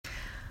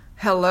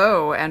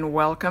Hello, and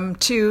welcome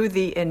to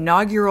the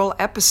inaugural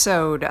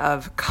episode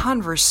of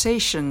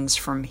Conversations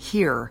from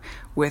Here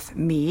with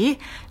me,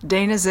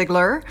 Dana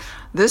Ziegler.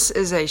 This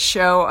is a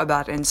show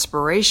about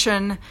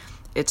inspiration.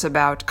 It's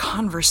about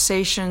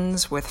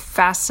conversations with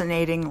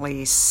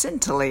fascinatingly,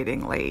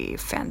 scintillatingly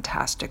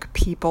fantastic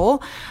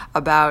people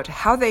about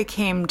how they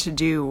came to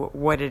do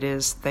what it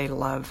is they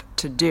love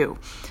to do.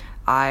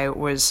 I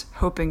was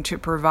hoping to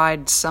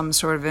provide some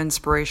sort of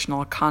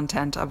inspirational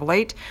content of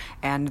late,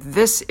 and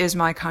this is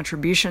my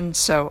contribution,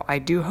 so I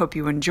do hope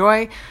you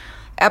enjoy.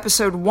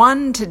 Episode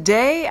 1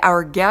 today,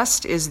 our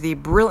guest is the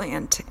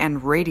brilliant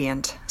and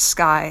radiant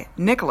Skye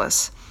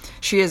Nicholas.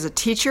 She is a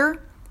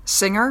teacher,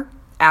 singer,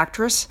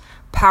 actress,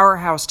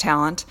 powerhouse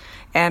talent,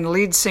 and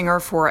lead singer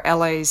for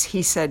LA's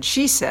He Said,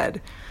 She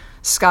Said.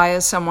 Skye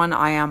is someone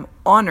I am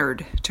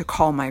honored to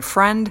call my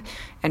friend,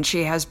 and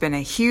she has been a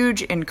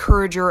huge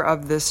encourager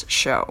of this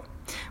show.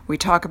 We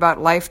talk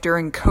about life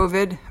during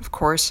COVID, of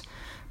course,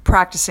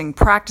 practicing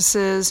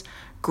practices,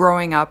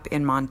 growing up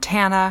in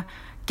Montana,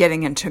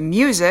 getting into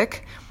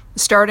music,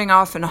 starting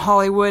off in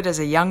Hollywood as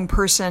a young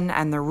person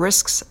and the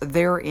risks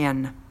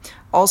therein.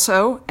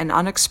 Also, an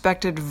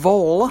unexpected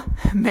vole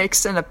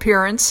makes an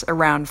appearance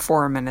around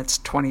 4 minutes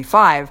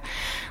 25.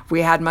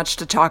 We had much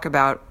to talk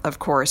about, of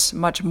course,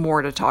 much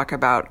more to talk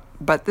about,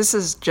 but this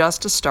is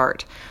just a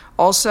start.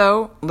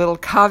 Also, little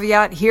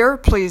caveat here,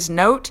 please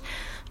note,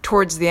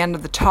 towards the end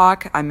of the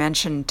talk, I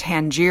mentioned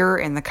Tangier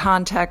in the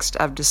context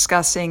of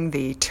discussing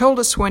the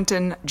Tilda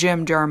Swinton,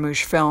 Jim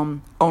Jarmusch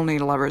film, Only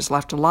Lovers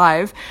Left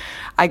Alive.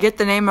 I get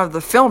the name of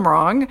the film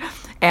wrong,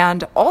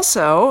 and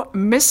also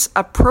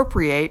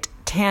misappropriate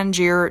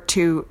Tangier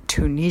to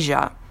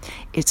Tunisia.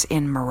 It's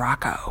in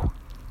Morocco.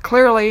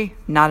 Clearly,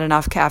 not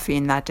enough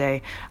caffeine that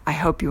day. I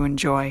hope you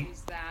enjoy.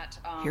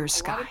 Here's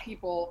Skye. A lot of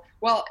people,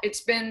 well,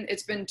 it's been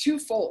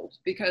twofold,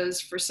 because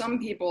for some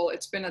people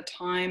it's been a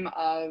time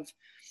of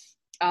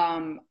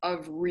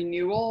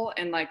renewal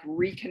and like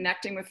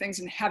reconnecting with things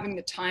and having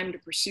the time to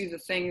pursue the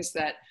things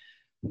that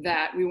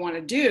we want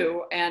to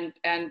do. And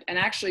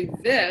actually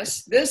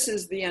this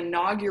is the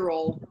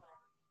inaugural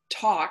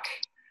talk.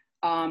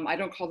 I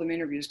don't call them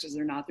interviews because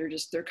they're not,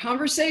 they're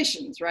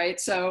conversations, right?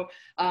 So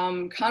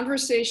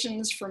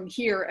conversations from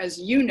here, as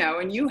you know,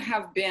 and you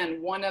have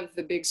been one of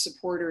the big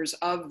supporters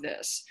of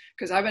this,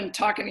 because I've been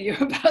talking to you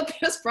about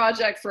this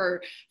project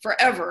for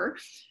forever.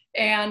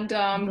 And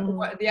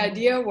the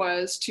idea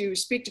was to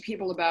speak to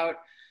people about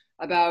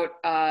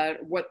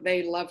what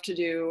they love to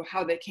do,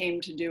 how they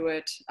came to do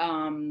it,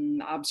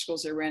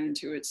 obstacles they ran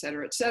into, et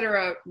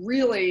cetera,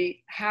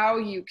 really how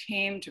you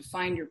came to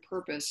find your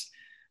purpose.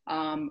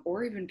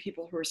 Or even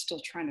people who are still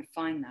trying to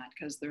find that,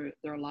 because there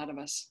are a lot of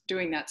us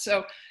doing that.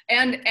 So,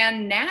 and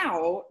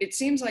now it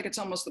seems like it's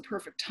almost the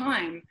perfect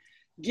time,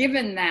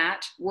 given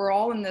that we're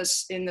all in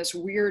this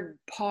weird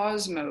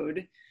pause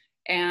mode,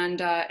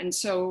 and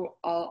so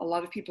a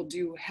lot of people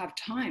do have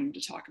time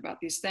to talk about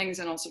these things,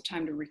 and also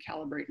time to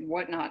recalibrate and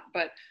whatnot.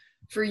 But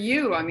for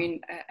you, I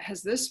mean,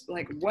 has this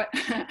what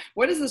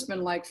has this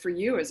been like for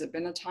you? Has it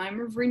been a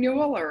time of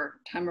renewal, or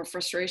time of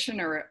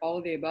frustration, or all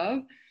of the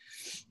above?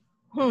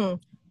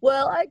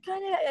 Well, I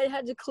kind of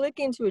had to click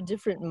into a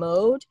different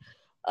mode.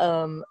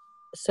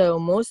 So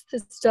most of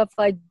the stuff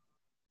I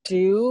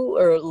do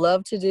or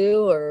love to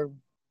do or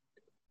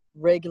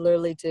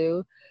regularly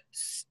do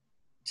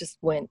just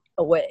went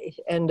away.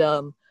 And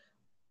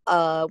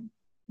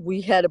we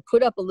had to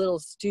put up a little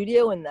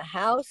studio in the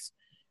house,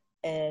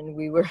 and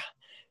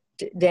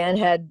Dan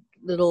had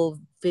little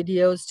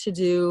videos to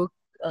do,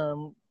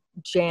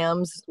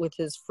 jams with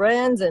his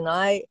friends, and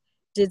I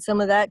did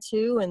some of that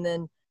too. And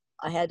then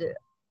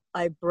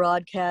I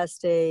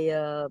broadcast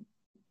a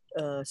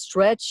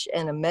stretch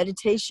and a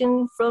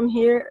meditation from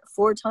here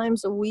 4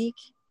 times a week.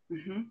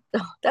 Mm-hmm.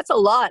 That's a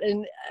lot.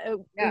 And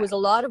it was a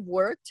lot of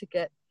work to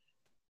get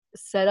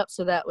set up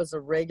so that was a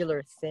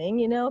regular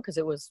thing, because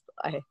it was,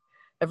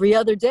 every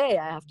other day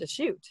I have to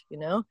shoot,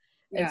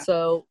 And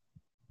so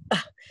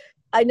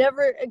I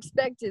never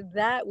expected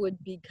that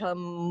would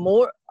become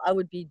more, I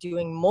would be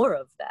doing more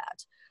of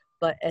that.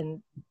 But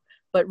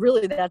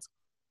really that's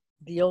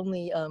the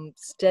only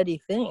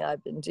steady thing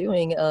I've been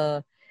doing.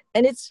 And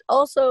it's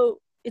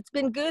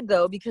been good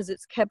though, because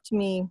it's kept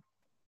me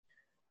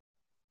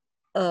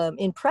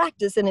in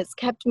practice, and it's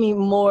kept me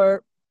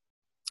more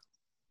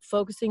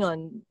focusing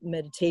on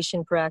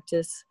meditation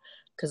practice,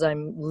 because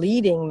I'm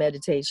leading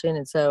meditation.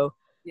 And so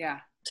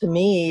to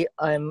me,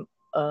 I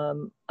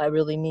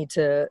really need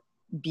to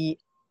be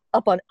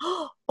up on,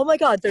 oh my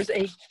God, there's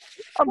a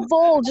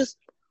vole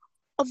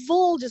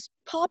just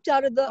popped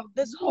out of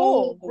this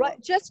hole right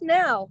just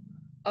now.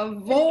 A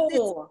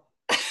vole.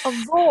 A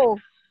vole.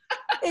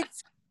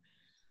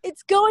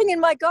 It's going in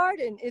my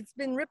garden. It's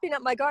been ripping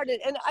up my garden,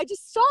 and I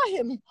just saw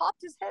him. He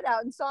popped his head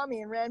out and saw me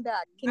and ran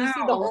back. Can you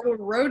see the hole? A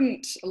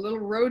little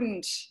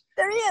rodent.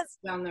 There he is.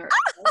 Down there.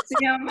 I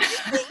see him.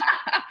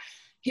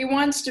 He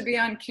wants to be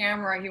on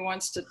camera. He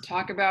wants to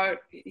talk about.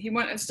 He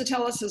wants to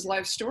tell us his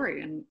life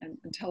story and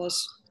tell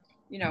us,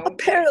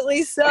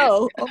 Apparently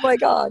so. Oh my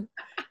God.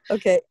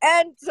 Okay.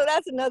 And so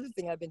that's another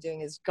thing I've been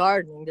doing is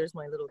gardening. There's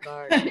my little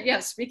garden. Yeah,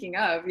 speaking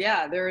of,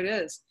 yeah, there it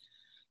is.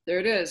 There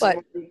it is. But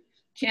What we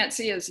can't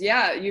see is,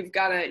 yeah, you've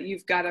got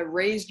a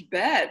raised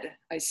bed,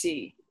 I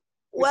see.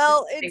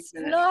 well, it's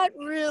not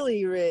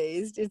really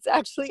raised. It's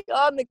actually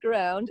on the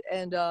ground,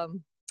 and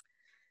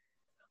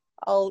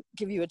I'll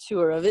give you a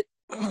tour of it.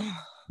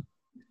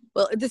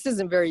 Well, this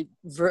isn't very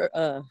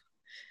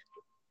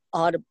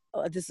audible.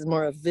 This is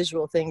more a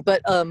visual thing,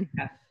 but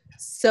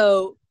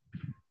so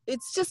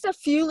it's just a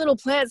few little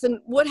plants, and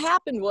what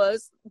happened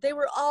was they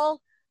were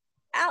all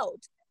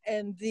out,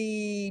 and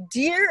the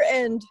deer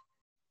and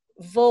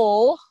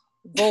voles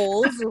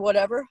or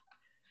whatever,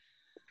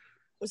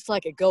 it's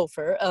like a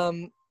gopher,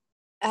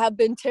 have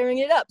been tearing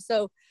it up.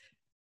 So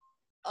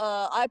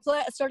I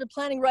started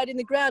planting right in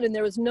the ground, and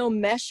there was no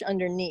mesh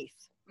underneath.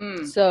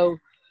 So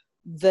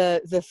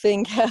the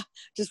thing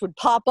just would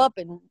pop up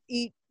and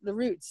eat the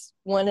roots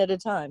one at a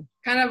time.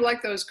 Kind of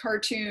like those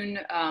cartoon,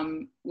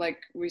 like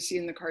we see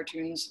in the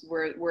cartoons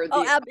where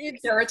the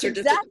carrots are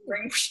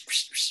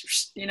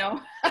just, you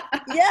know?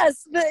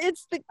 Yes, but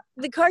it's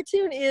the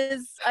cartoon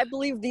is, I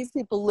believe these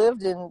people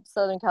lived in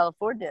Southern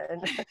California,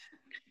 and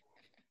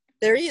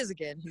there he is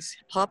again. He's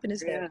popping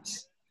his head.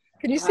 Yes.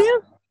 Can you see him?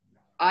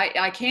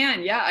 I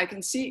can, yeah, I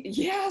can see.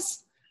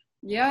 Yes.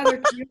 Yeah, they're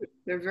cute.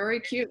 They're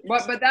very cute.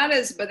 But that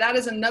is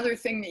another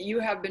thing that you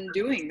have been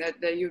doing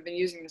that you've been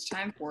using this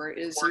time for,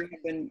 is you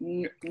have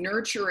been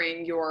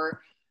nurturing your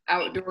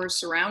outdoor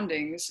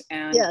surroundings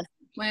and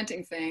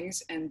planting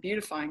things and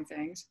beautifying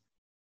things.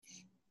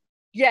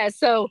 Yeah,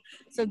 so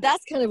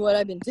that's kind of what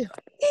I've been doing.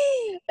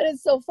 And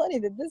it's so funny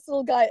that this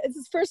little guy, it's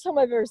the first time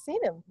I've ever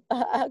seen him,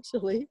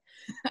 actually.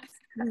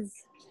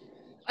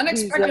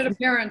 Unexpected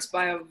appearance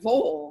by a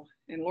vole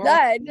in Laurel.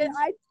 I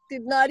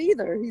did not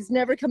either. He's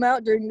never come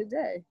out during the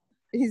day.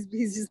 He's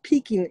just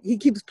peeking. He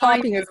keeps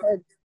popping his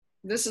head.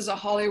 This is a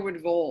Hollywood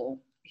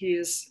vole.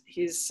 He's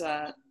he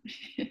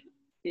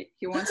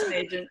wants an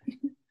agent.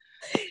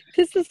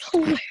 This is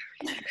hilarious.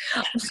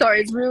 I'm sorry,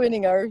 it's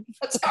ruining our.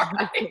 That's all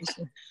right.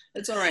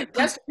 It's all right.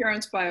 Guest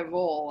appearance by a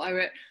vole.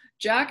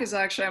 Jack is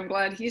actually. I'm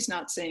glad he's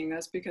not seeing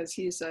this because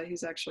he's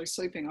actually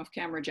sleeping off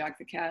camera. Jack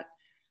the cat.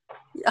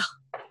 Yeah,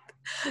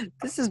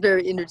 this is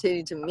very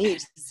entertaining to me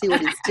to see what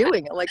he's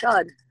doing. Oh my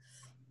God.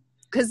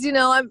 Because,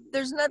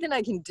 there's nothing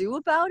I can do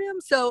about him.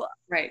 So,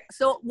 right.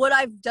 So what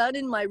I've done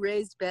in my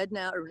raised bed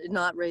now, or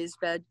not raised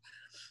bed,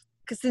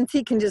 because since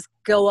he can just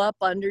go up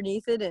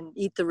underneath it and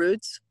eat the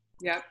roots.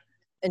 Yeah.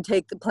 And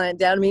take the plant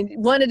down. I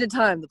mean, one at a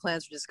time, the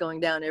plants are just going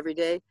down every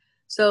day.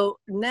 So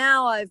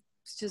now I've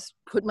just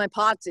put my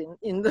pots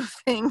in the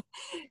thing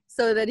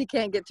so that he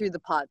can't get through the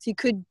pots. He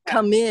could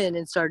come in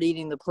and start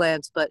eating the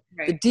plants, but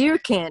the deer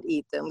can't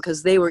eat them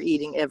because they were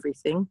eating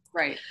everything.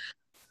 Right.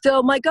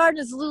 So my garden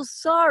is a little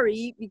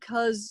sorry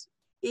because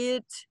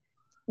it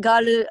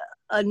got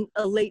a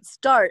late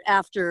start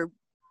after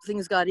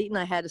things got eaten.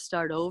 I had to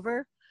start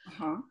over.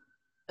 Uh-huh.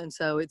 And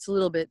so it's a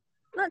little bit,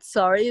 not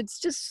sorry, it's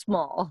just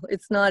small.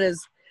 It's not as,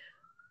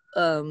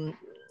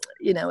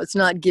 it's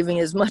not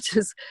giving as much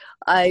as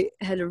I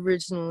had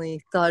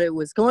originally thought it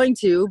was going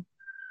to.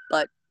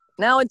 But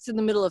now it's in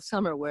the middle of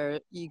summer where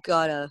you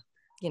gotta,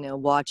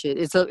 watch it.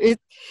 It's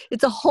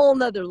a whole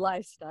nother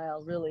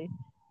lifestyle, really.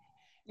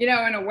 In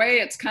a way,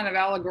 it's kind of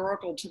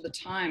allegorical to the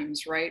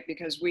times, right?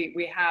 Because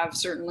we have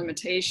certain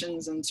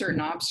limitations and certain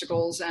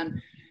obstacles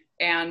and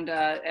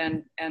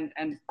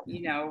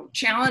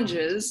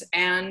challenges,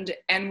 and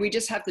we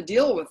just have to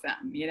deal with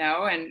them,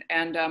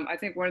 and I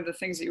think one of the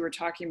things that you were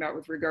talking about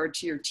with regard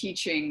to your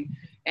teaching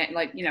and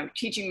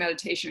teaching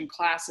meditation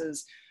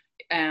classes,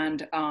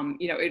 and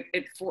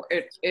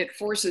it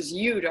forces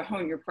you to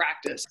hone your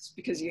practice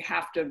because you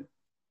have to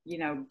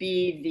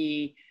be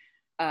the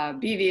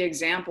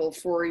example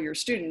for your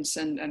students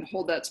and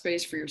hold that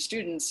space for your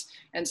students.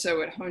 And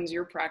so it hones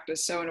your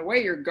practice. So in a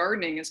way, your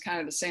gardening is kind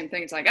of the same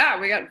thing. It's like,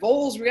 we got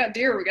voles, we got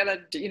deer, we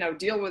got to,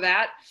 deal with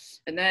that.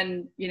 And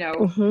then,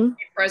 mm-hmm. be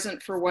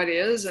present for what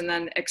is, and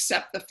then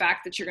accept the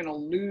fact that you're going to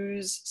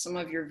lose some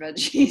of your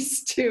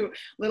veggies to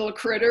little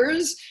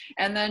critters.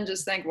 And then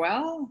just think,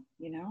 well,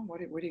 what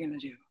are you going to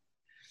do?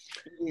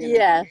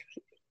 Yeah,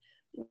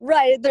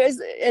 right.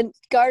 And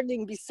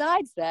gardening,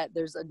 besides that,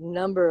 there's a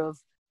number of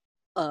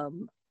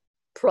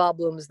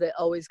problems that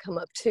always come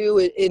up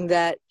too, in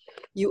that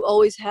you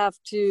always have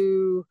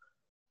to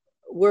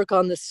work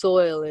on the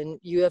soil and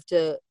you have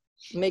to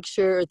make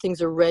sure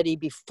things are ready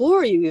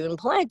before you even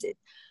plant it.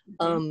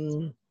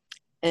 Mm-hmm.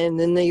 And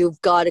then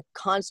you've got to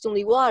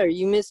constantly water.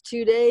 You miss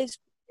 2 days,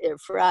 they're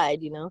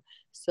fried,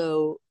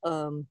 so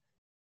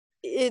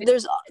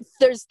there's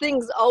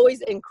things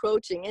always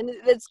encroaching, and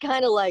it's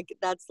kind of like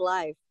that's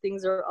life.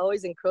 Things are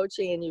always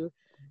encroaching, and you've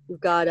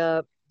got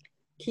to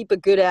keep a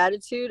good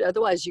attitude,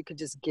 otherwise you could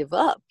just give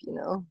up.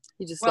 You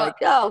just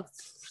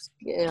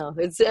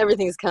it's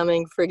everything's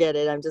coming, forget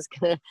it, I'm just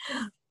gonna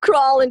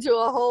crawl into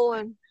a hole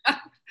and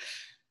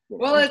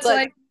well, it's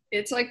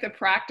like the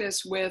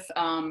practice with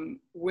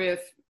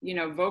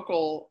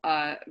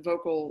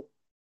vocal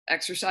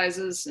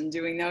exercises and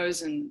doing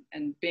those and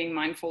being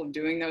mindful of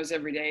doing those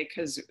every day.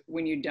 Because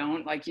when you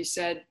don't, like you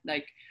said,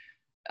 like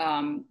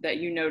that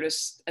you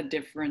notice a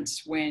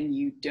difference when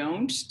you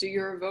don't do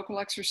your vocal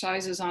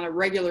exercises on a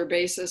regular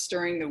basis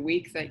during the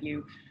week that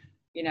you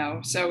know,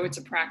 so it's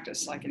a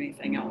practice like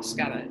anything else.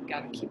 Gotta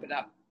keep it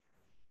up.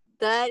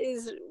 That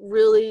is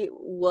really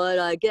what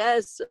I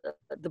guess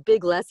the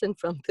big lesson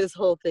from this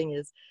whole thing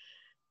is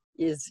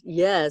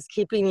yes,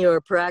 keeping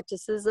your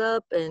practices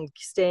up and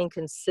staying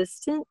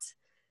consistent.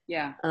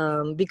 Yeah.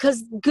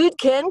 Because good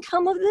can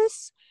come of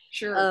this.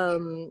 Sure.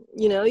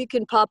 You know, you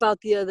can pop out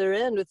the other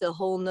end with a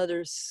whole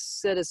nother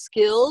set of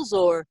skills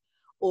or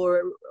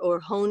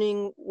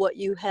honing what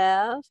you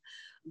have.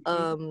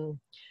 Mm-hmm.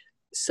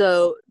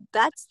 So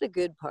that's the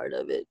good part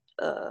of it.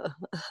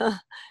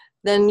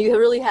 Then you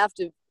really have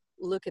to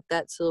look at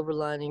that silver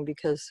lining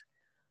because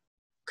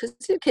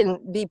it can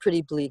be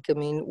pretty bleak. I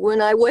mean, when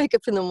I wake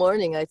up in the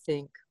morning, I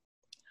think,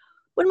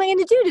 what am I going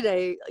to do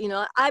today? You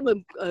know, I'm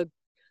a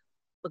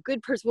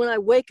good person. When I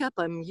wake up,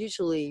 I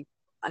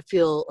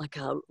feel like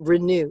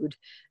renewed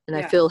and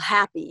I feel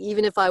happy.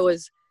 Even if I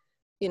was,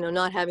 you know,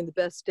 not having the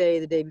best day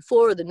the day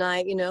before or the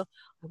night, you know,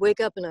 I wake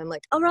up and I'm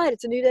like, all right,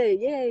 it's a new day.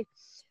 Yay.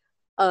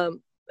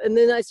 And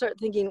then I start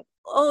thinking,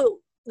 oh,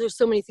 there's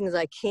so many things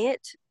I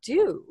can't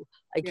do.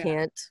 I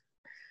can't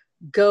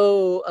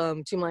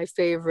go to my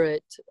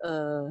favorite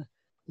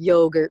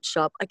yogurt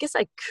shop. I guess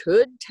I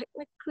could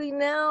technically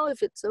now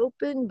if it's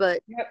open,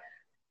 but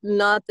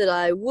not that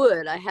I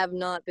would. I have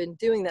not been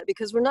doing that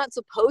because we're not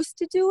supposed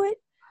to do it.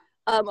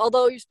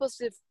 Although you're supposed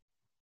to,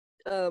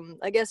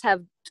 I guess,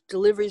 have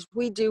deliveries.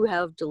 We do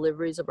have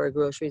deliveries of our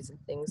groceries and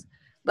things,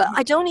 but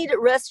I don't eat at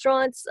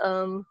restaurants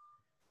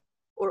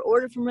or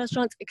order from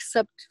restaurants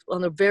except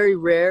on a very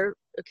rare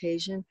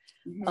occasion.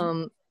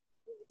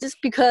 Just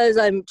because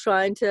I'm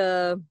trying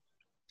to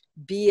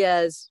be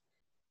as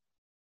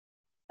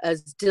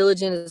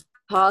diligent as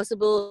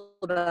possible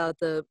about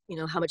the, you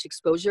know, how much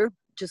exposure,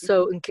 just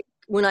so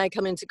when I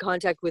come into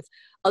contact with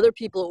other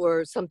people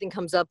or something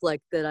comes up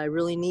like that I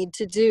really need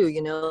to do,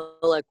 you know,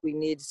 like we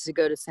needed to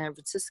go to San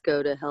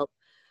Francisco to help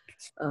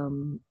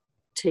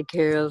take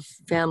care of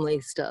family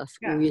stuff.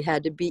 We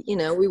had to be, you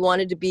know, we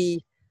wanted to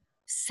be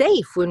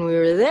safe when we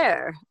were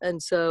there.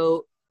 And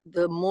so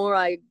the more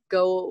I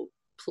go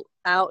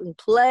out and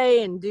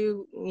play and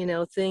do, you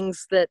know,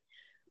 things that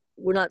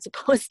we're not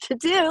supposed to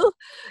do,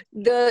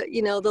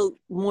 the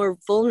more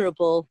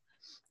vulnerable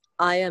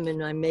I am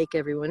and I make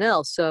everyone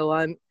else. So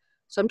I'm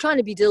trying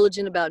to be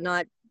diligent about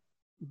not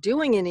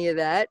doing any of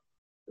that,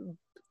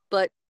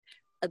 but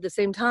at the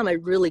same time, I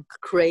really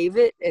crave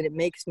it. And it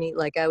makes me,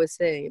 like I was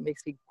saying, it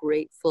makes me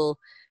grateful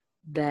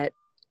that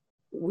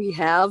we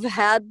have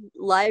had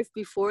life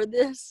before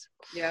this.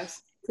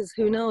 Yes. Because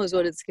who knows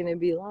what it's going to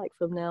be like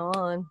from now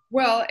on.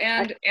 Well,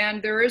 and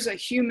there is a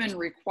human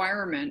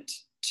requirement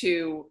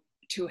to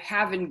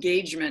have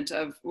engagement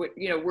of what,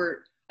 you know,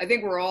 I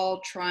think we're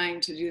all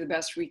trying to do the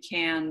best we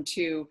can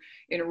to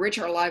enrich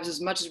our lives as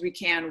much as we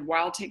can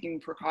while taking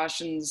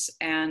precautions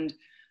and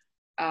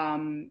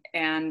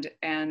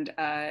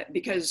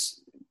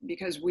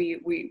because we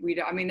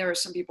I mean, there are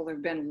some people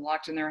who've been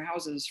locked in their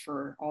houses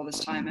for all this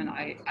time, and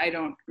I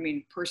don't, I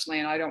mean, personally,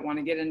 and I don't want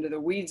to get into the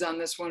weeds on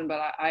this one,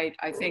 but I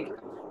think,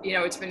 you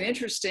know, it's been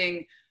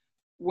interesting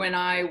when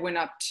I went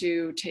up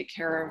to take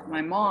care of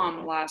my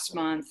mom last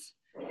month,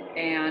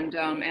 and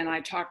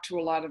I talked to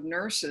a lot of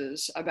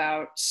nurses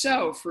about,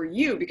 so for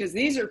you, because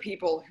these are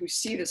people who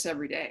see this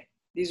every day.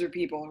 These are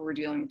people who are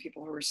dealing with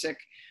people who are sick,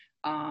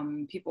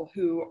 people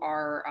who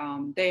are,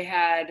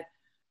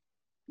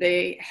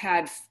 they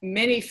had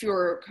many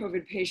fewer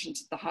COVID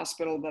patients at the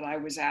hospital that I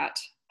was at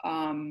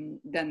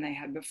than they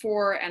had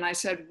before. And I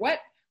said, what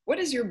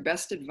is your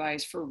best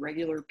advice for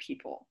regular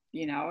people?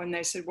 You know, and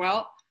they said,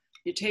 well,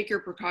 you take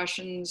your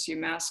precautions, you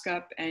mask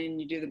up, and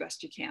you do the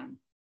best you can.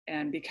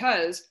 And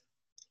because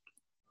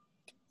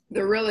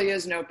there really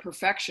is no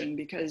perfection,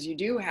 because you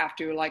do have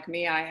to, like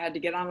me, I had to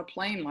get on a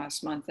plane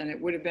last month, and it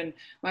would have been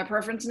my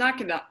preference not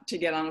to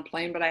get on a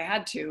plane, but I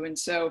had to. And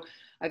so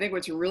I think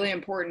what's really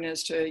important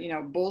is to, you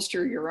know,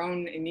 bolster your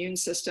own immune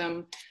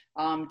system,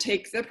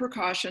 take the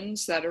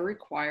precautions that are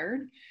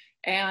required,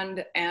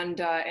 and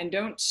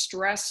don't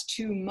stress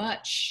too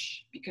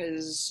much,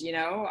 because, you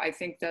know, I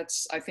think that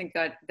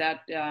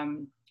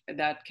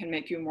can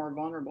make you more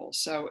vulnerable.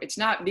 So it's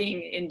not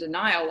being in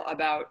denial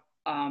about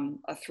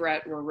a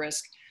threat or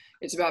risk.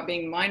 It's about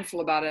being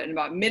mindful about it and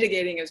about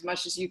mitigating as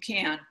much as you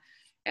can,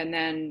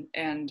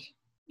 and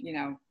you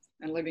know,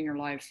 and living your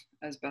life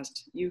as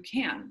best you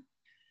can.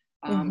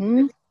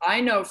 I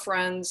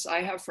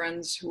have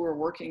friends who are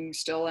working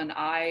still, and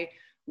I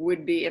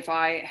would be, if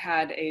I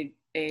had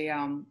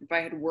if I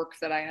had work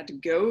that I had to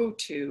go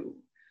to,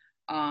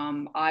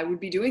 I would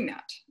be doing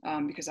that,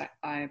 because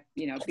I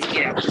you know,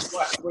 because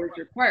what is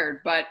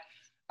required. But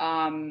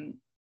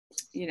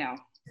you know,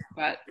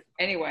 but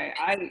anyway,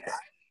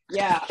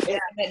 Yeah,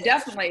 it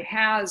definitely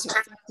has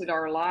affected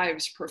our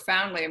lives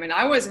profoundly. I mean,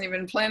 I wasn't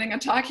even planning on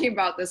talking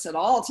about this at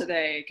all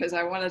today because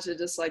I wanted to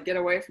just like get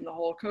away from the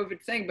whole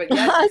COVID thing. But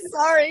yeah,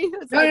 Sorry.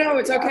 no,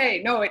 it's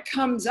okay. No, it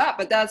comes up,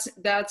 but that's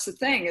the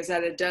thing, is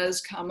that it does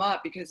come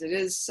up because it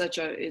is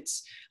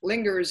it's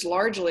lingers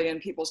largely in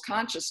people's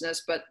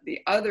consciousness. But the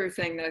other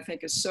thing that I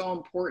think is so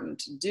important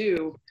to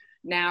do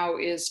now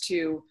is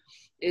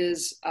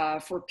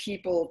for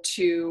people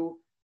to,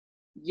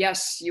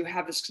 yes, you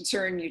have this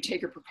concern, you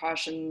take your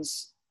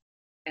precautions,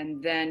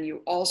 and then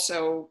you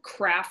also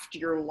craft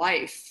your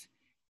life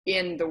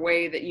in the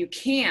way that you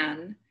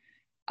can.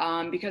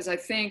 Because I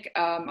think,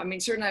 I mean,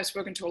 certainly I've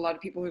spoken to a lot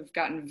of people who've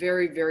gotten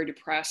very, very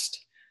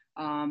depressed,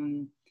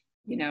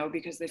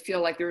 because they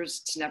feel like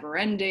it's never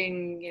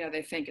ending,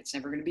 they think it's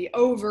never going to be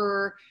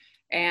over,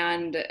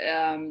 and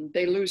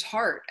they lose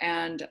heart.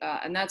 And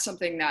that's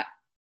something that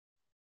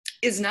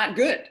is not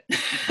good,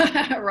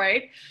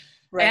 right?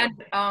 Right.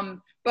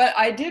 And but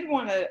I did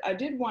want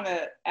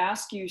to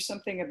ask you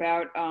something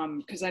about,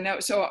 because I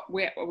know, so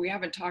we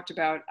haven't talked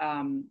about,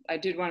 I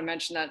did want to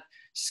mention that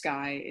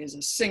Sky is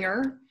a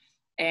singer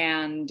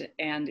and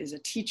is a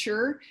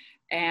teacher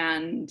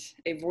and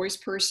a voice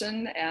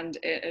person and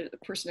a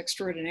person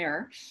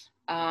extraordinaire.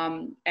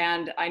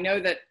 And I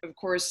know that, of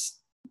course,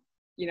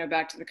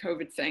 back to the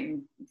COVID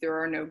thing, there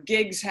are no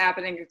gigs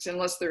happening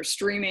unless they're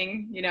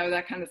streaming,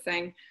 that kind of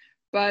thing.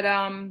 But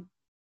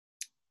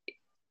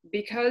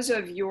because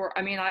of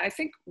I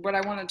think what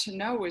I wanted to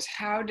know is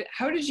how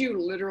did you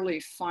literally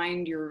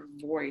find your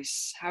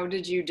voice? How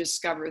did you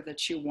discover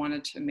that you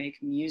wanted to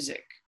make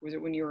music? Was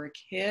it when you were a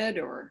kid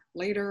or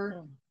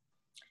later?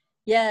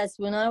 Yes,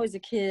 when I was a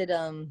kid,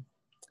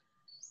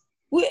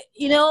 we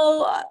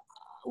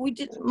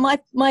did, my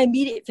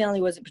immediate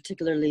family wasn't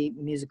particularly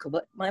musical,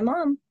 but my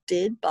mom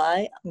did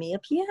buy me a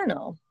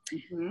piano.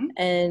 Mm-hmm.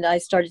 And I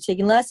started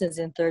taking lessons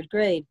in 3rd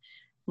grade.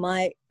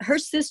 Her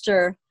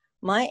sister,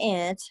 my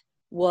aunt,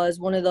 was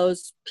one of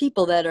those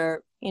people that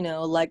are,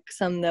 like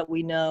some that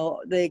we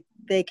know, they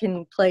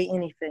can play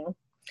anything.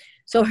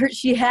 So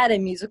she had a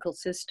musical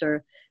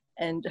sister,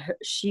 and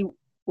she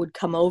would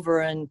come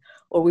over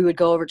or we would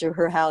go over to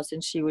her house,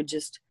 and she would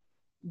just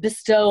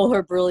bestow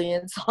her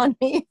brilliance on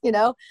me,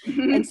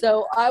 And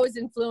so I was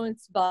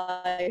influenced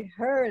by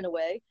her in a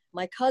way.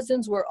 My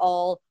cousins were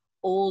all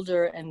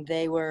older, and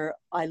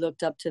I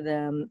looked up to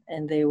them,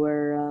 and they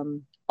were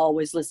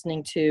always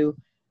listening to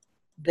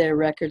their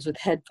records with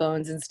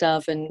headphones and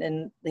stuff,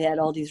 and they had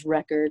all these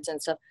records and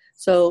stuff.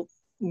 So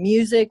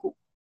music,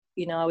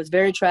 I was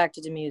very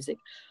attracted to music.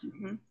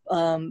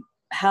 Mm-hmm.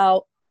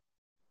 How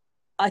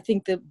I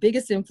think the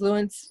biggest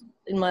influence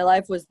in my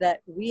life was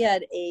that we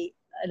had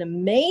an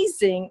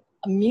amazing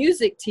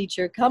music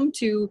teacher come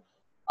to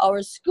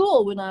our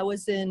school when I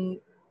was in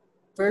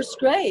 1st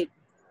grade.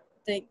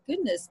 Thank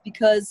goodness,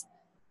 because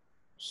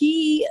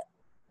he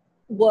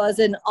was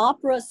an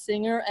opera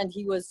singer and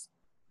he was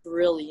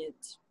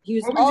brilliant. He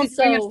was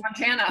also doing in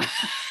Montana.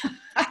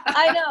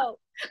 I know.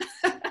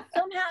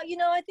 Somehow,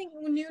 I think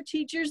new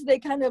teachers, they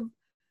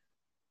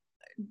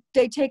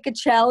take a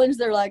challenge.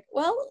 They're like,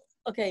 well,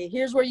 okay,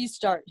 here's where you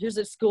start. Here's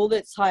a school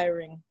that's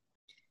hiring.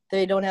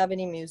 They don't have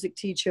any music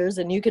teachers,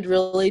 and you could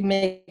really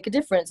make a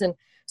difference. And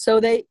so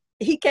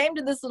he came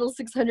to this little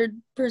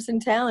 600-person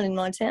town in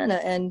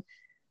Montana and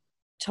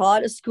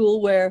taught a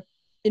school where,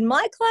 in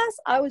my class,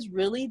 I was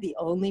really the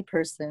only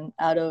person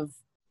out of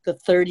the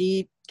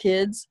 30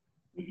 kids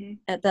mm-hmm.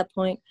 at that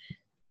point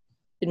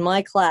in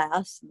my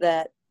class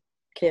that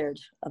cared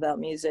about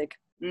music.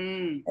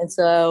 Mm. And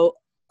so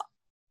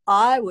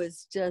I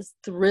was just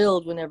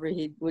thrilled whenever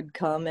he would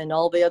come, and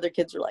all the other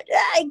kids were like,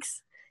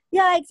 yikes,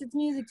 it's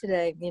music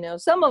today.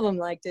 Some of them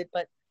liked it,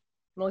 but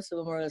most of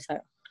them were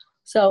tired.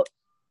 So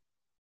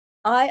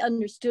I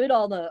understood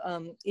all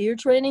the ear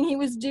training he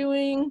was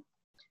doing.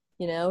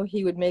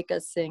 He would make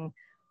us sing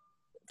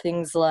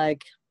things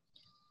like,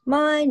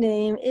 my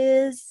name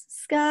is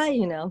Sky,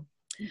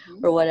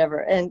 mm-hmm. or whatever.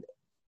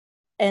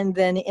 And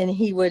then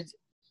he would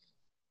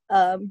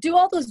do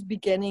all those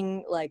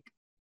beginning, like,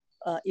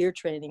 ear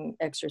training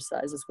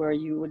exercises where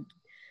you would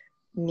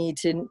need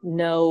to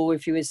know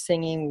if he was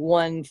singing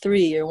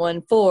 1-3 or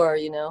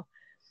 1-4,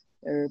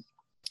 or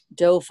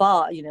do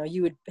fa,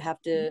 you would have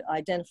to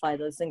identify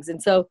those things.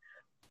 And so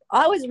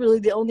I was really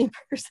the only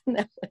person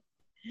that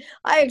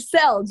I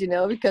excelled,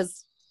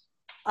 because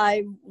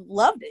I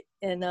loved it.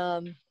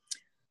 And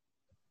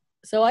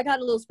so I got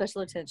a little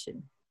special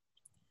attention.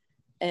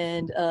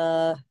 And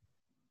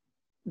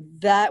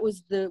that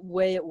was the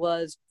way it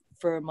was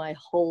for my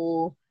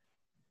whole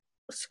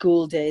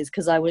school days,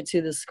 because I went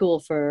to the school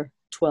for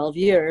 12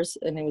 years,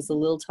 and it was a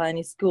little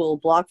tiny school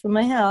block from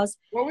my house.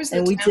 What was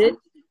the town?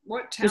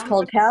 What town? It was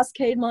called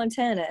Cascade,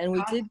 Montana, and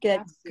we did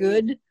get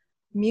good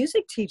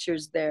music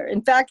teachers there.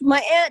 In fact,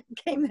 my aunt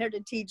came there to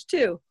teach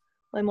too,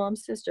 my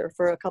mom's sister,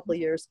 for a couple of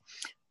years.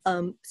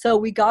 So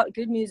we got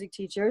good music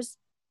teachers,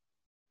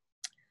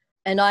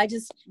 and I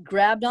just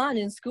grabbed on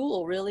in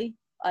school, really.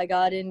 I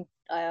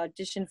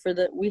auditioned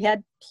we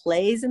had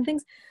plays and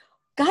things.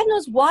 God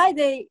knows why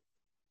they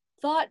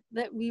thought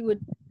that we would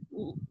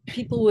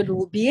people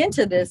would be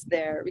into this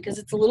there because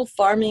it's a little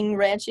farming,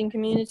 ranching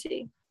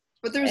community.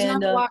 But there's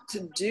not a lot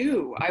to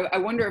do. I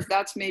wonder if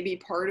that's maybe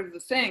part of the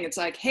thing. It's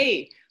like,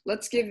 hey,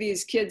 let's give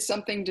these kids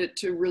something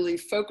to really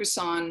focus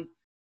on.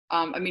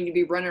 I mean, you'd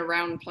be running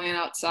around and playing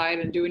outside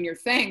and doing your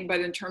thing,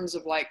 but in terms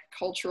of like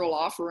cultural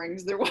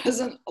offerings, there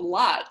wasn't a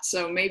lot.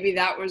 So maybe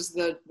that was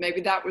the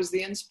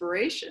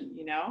inspiration,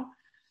 you know?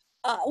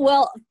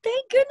 Well,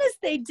 thank goodness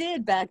they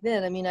did back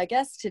then. I mean,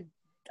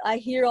 I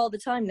hear all the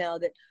time now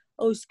that,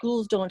 oh,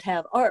 schools don't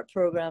have art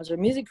programs or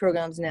music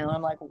programs now.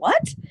 I'm like,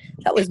 what?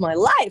 That was my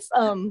life.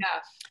 Yeah.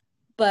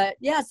 But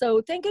yeah,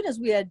 so thank goodness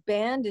we had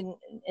band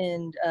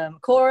and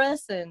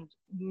chorus and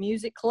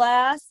music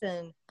class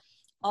and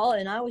all.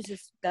 And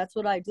that's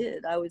what I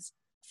did. I was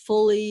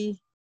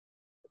fully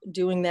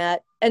doing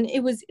that. And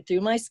it was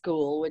through my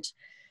school,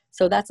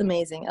 so that's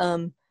amazing.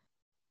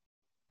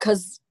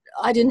 'Cause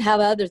I didn't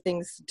have other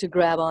things to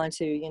grab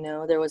onto, you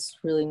know, there was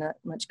really not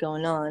much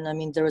going on. I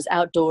mean, there was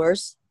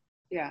outdoors.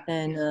 Yeah.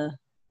 And,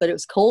 but it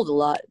was cold a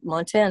lot.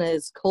 Montana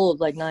is cold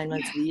like 9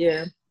 months of the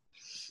year.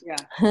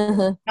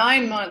 Yeah.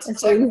 9 months.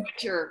 It's like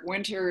winter.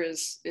 Winter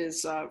is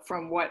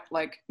from what,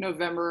 like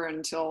November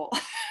until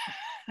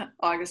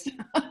August.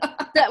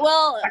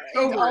 Well,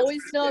 October, it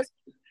always snows.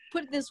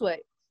 Put it this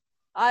way.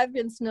 I've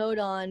been snowed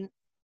on.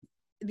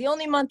 The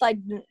only month I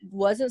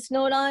wasn't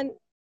snowed on,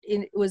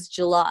 it was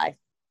July.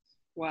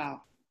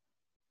 Wow.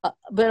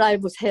 But I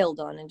was hailed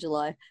on in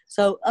July.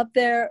 So up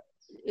there,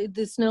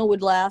 the snow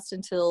would last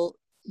until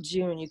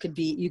June. You could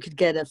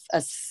get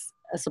a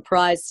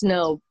surprise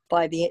snow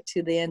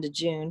to the end of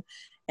June.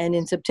 And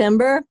in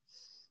September,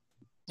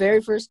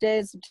 very first day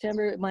of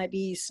September, it might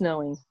be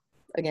snowing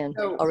again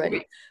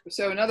already.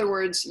 So in other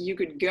words, you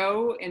could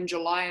go in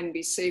July and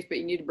be safe, but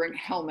you need to bring a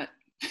helmet.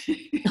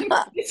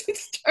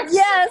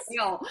 Yes.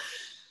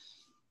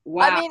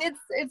 Wow. I mean,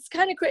 it's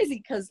kind of crazy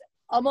because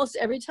almost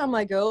every time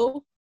I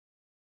go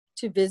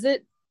to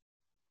visit,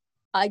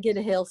 I get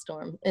a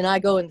hailstorm, and I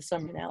go in the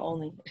summer now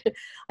only.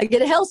 I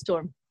get a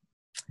hailstorm.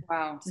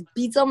 Wow. Just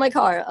beats on my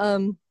car.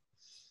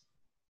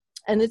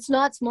 And it's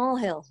not small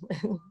hail.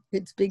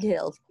 It's big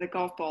hail. The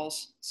golf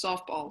balls,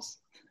 softballs.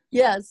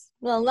 Yes.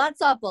 Well, not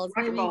softballs.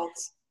 Maybe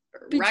balls.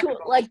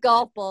 Like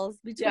golf balls.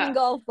 Between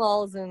golf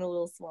balls and a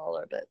little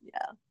smaller, but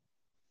yeah.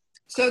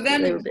 So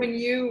then when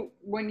you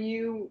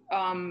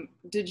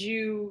did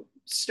you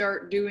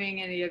start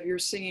doing any of your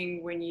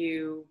singing when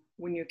you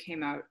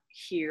came out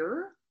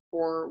here,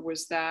 or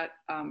was that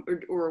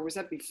or was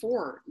that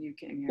before you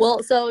came here?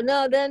 Well, so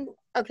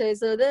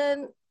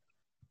then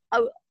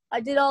I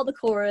did all the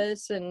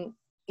chorus and,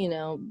 you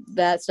know,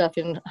 that stuff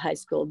in high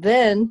school.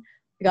 Then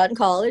I got in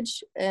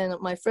college, and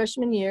my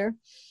freshman year,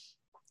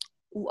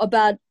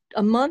 about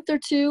a month or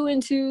two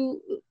into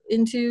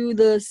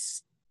the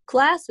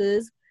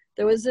classes,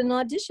 there was an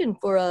audition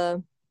for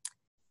a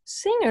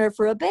singer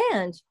for a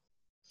band.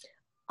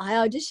 I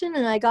auditioned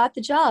and I got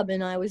the job,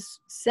 and I was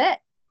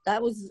set. I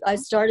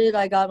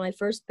got my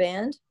first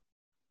band.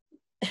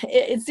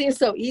 It seems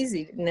so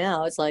easy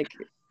now. It's like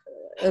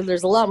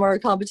there's a lot more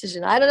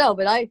competition. I don't know,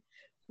 but I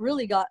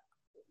really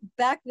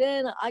back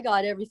then I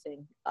got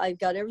everything. I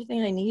got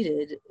everything I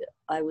needed.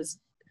 I was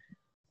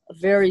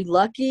very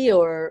lucky,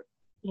 or,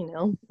 you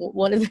know,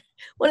 one of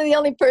the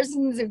only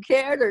persons who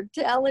cared, or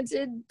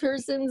talented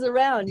persons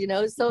around, you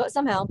know, so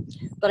somehow,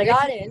 but I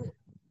got in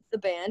the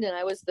band, and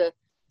I was the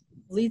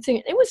lead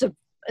singer.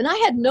 And I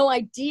had no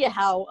idea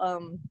how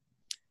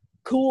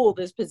cool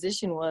this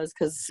position was,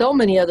 because so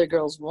many other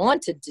girls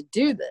wanted to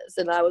do this,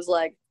 and I was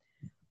like,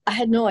 I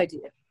had no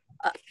idea.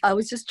 I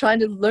was just trying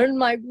to learn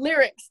my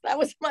lyrics. That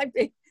was my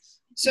big.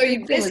 So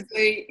you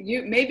basically,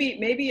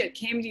 maybe it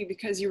came to you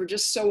because you were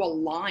just so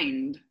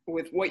aligned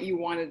with what you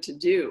wanted to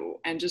do,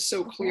 and just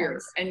so clear.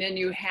 Yes. And then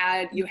you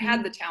had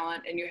the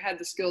talent, and you had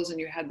the skills, and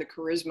you had the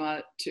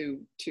charisma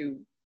to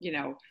you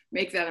know,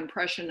 make that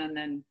impression and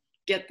then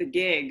get the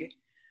gig.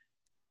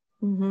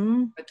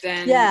 Mm-hmm. But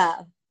then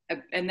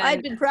and then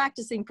I'd been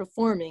practicing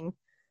performing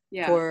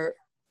because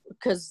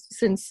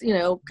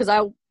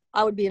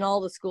I would be in all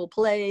the school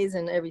plays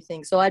and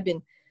everything. So I'd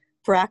been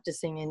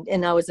practicing,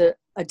 and I was a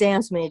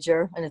dance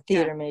major and a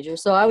theater major.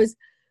 So I was,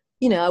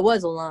 you know, I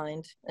was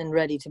aligned and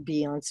ready to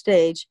be on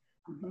stage.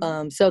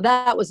 Mm-hmm. So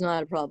that was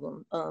not a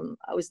problem.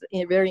 I was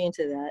very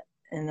into that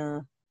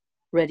and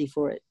ready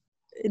for it.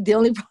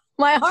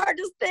 My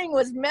hardest thing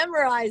was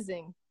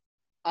memorizing.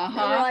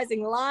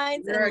 Memorizing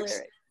lines and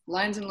lyrics.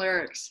 Lines and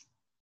lyrics.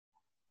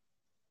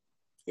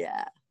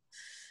 Yeah.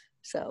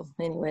 So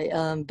anyway,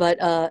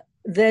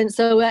 then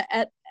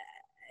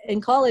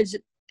in college,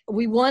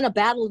 we won a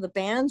battle of the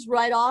bands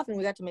right off, and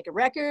we got to make a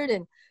record,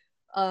 and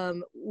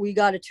we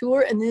got a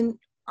tour, and then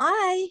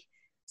I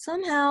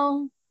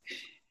somehow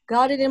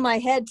got it in my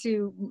head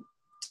to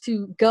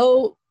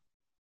go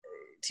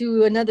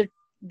to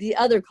the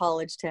other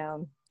college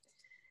town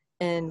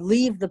and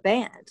leave the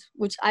band,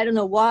 which I don't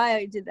know why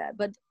I did that,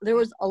 but there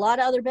was a lot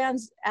of other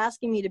bands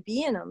asking me to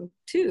be in them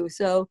too.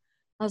 So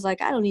I was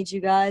like, I don't need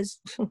you guys.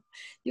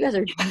 You guys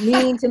are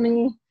mean to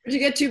me. Did you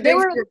get too big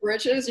for your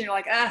britches and you're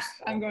like,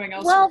 I'm going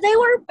elsewhere? Well, they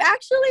were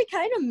actually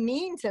kind of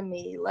mean to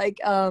me. Like,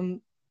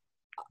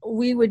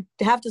 we would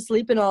have to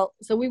sleep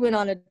so we went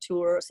on a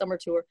tour, a summer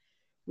tour.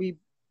 We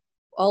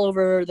all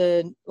over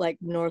the like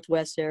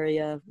Northwest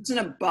area. Was it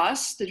a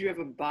bus? Did you have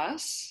a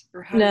bus?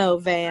 Or no,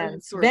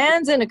 vans.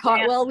 Vans in a car.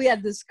 Vans. Well, we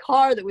had this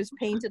car that was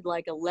painted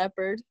like a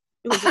leopard.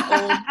 It was an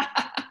old,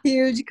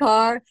 huge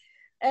car.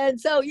 And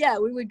so, yeah,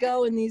 we would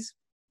go in these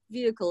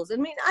vehicles. I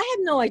mean, I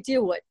had no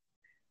idea what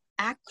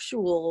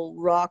actual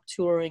rock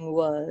touring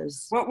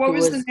was. What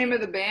was the name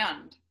of the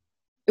band?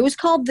 It was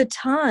called The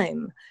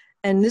Time.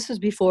 And this was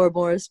before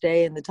Morris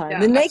Day and The Time. Yeah,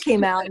 then they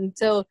came out. And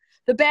so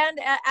the band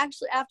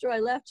actually, after I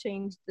left,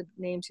 changed the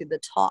name to The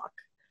Talk.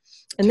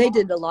 And they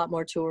did a lot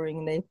more touring.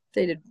 And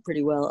they did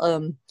pretty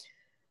well.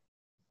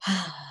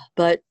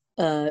 But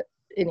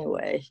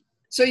anyway.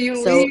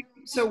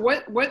 So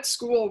what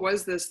school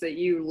was this that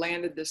you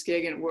landed this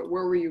gig in? Where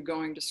were you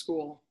going to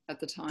school at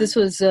the time? This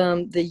was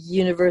the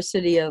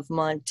University of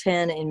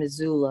Montana in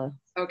Missoula.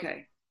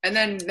 Okay. And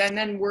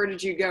then where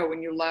did you go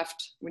when you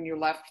left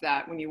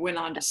that, when you went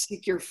on to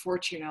seek your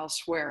fortune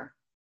elsewhere?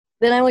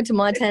 Then I went to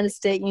Montana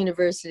State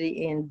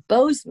University in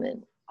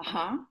Bozeman.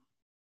 Uh-huh.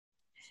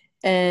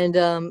 And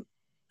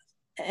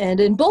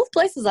in both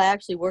places, I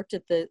actually worked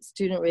at the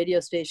student radio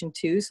station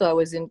too. So I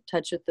was in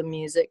touch with the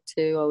music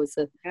too. I was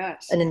an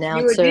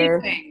announcer. You were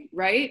DJing,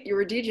 right? You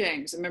were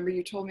DJing. I remember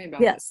you told me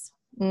about yes.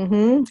 That.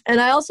 Mm-hmm. And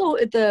I also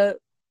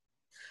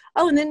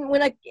and then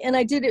when I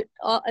did it,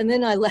 and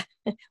then I left,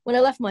 when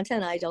I left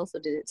Montana, I also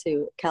did it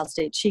too, Cal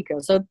State Chico.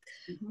 So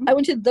I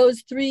went to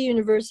those 3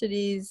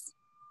 universities.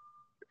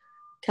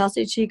 Cal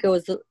State Chico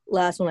was the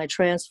last one I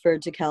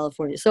transferred to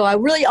California. So I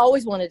really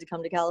always wanted to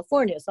come to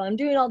California. So I'm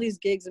doing all these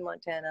gigs in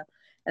Montana.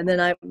 And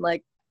then I'm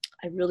like,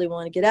 I really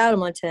want to get out of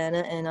Montana.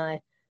 And I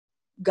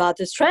got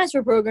this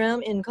transfer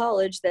program in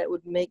college that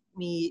would make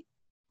me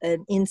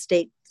an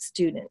in-state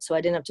student. So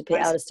I didn't have to pay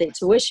out-of-state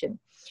tuition.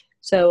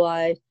 So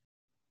I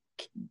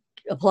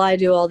applied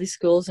to all these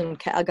schools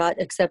and I got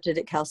accepted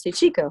at Cal State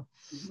Chico.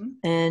 Mm-hmm.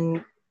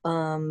 And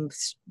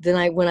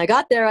then when I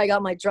got there, I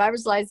got my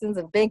driver's license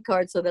and bank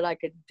card so that I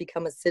could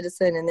become a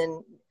citizen, and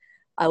then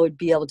I would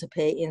be able to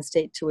pay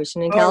in-state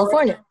tuition in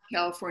California. Right.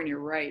 California,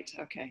 right?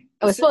 Okay.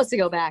 I was supposed to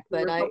go back,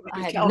 but I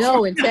had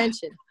no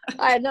intention.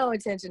 I had no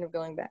intention of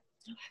going back.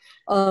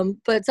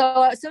 But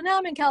so now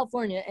I'm in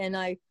California, and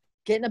I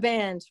get in a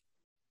band.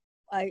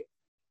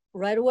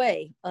 Right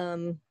away.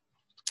 And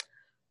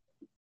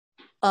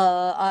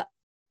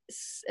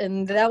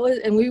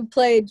we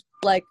played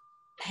like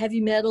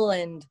heavy metal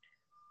and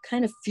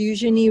kind of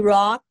fusion-y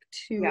rock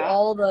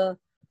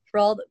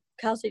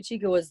Cal State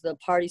Chico was the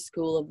party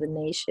school of the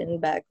nation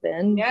back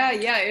then. Yeah,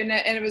 and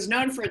it was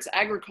known for its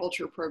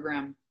agriculture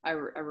program. I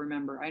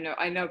remember. I know.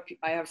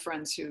 I have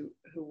friends who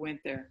went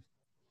there,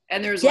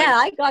 and there's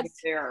I got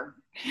there.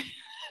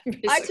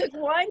 I took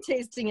wine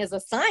tasting as a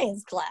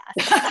science class.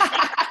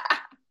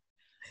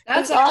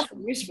 That's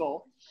awesome.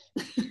 Useful.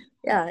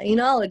 Yeah,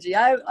 enology.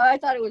 I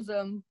thought it was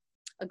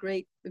a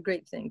great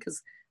thing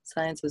because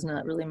science was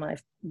not really my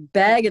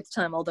bag at the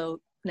time, although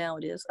now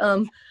it is.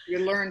 You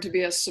learned to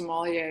be a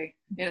sommelier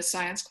in a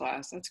science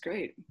class. That's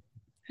great.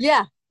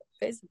 Yeah,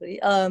 basically.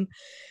 And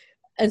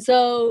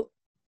so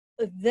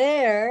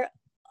there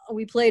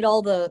we played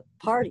all the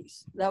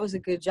parties. That was a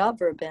good job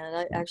for a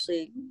band.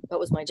 That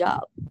was my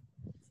job.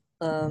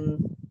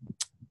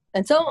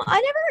 And so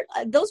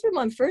those were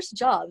my first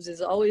jobs.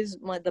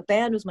 The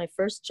band was my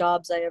first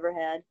jobs I ever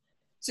had.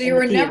 So you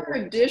were never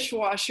a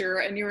dishwasher,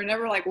 and you were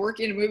never like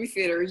working in a movie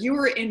theater. You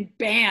were in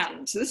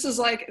bands. This is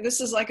like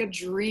a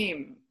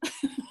dream.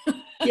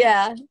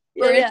 Yeah.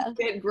 For a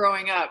kid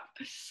growing up.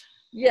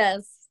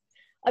 Yes.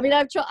 I mean,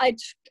 I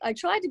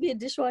tried to be a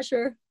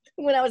dishwasher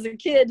when I was a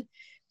kid.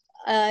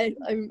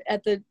 I'm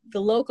at the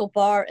local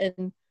bar,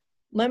 and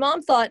my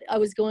mom thought I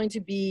was going to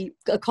be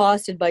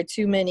accosted by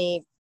too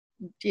many,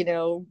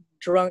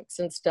 drunks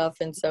and stuff,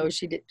 and so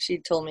she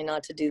told me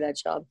not to do that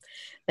job,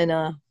 and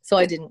so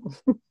I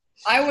didn't.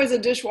 I was a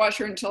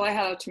dishwasher until I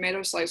had a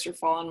tomato slicer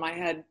fall on my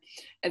head,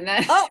 and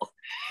then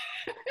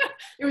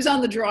it was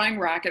on the drawing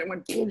rack, and it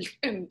went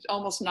and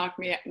almost knocked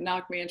me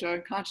into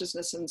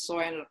unconsciousness, and so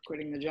I ended up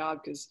quitting the job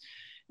because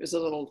it was a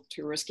little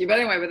too risky.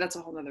 But anyway, that's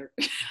a whole other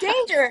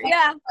danger.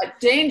 Yeah,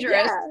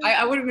 dangerous. Yeah.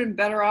 I would have been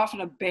better off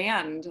in a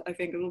band. I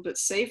think a little bit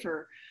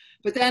safer.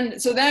 But then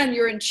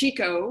you're in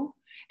Chico,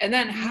 and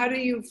then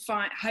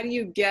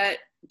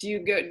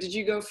did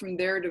you go from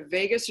there to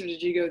Vegas, or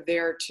did you go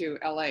there to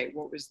LA?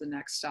 What was the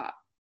next stop?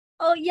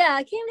 Oh yeah,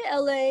 I came to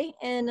LA,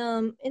 and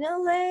in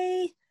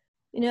LA,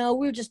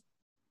 we were just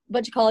a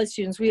bunch of college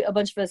students. A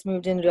bunch of us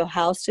moved into a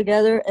house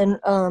together, and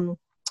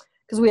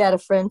because we had a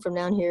friend from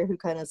down here who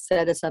kind of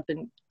set us up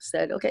and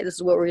said, okay, this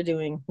is what we're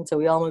doing. And so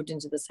we all moved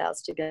into this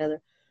house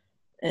together,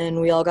 and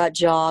we all got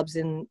jobs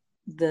in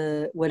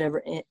the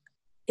whatever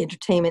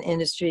entertainment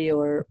industry,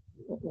 or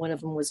one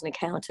of them was an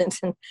accountant.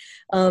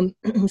 And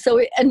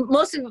and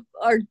most of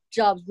our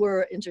jobs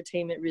were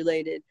entertainment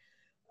related.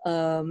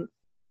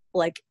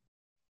 Like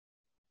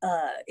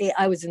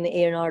I was in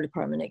the A&R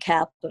department at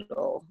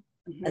Capitol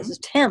as Mm-hmm. a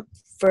temp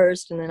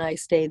first, and then I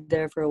stayed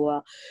there for a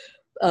while.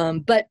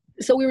 But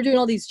so we were doing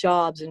all these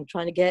jobs and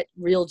trying to get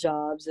real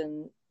jobs,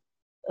 and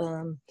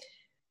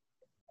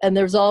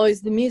there was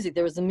always the music.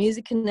 There was the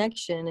music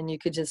connection, and you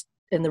could just,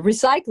 and the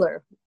recycler,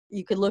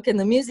 you could look in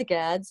the music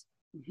ads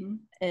Mm-hmm.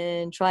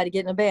 and try to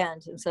get in a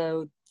band. And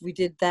so we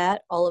did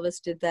that. All of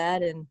us did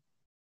that, and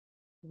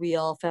we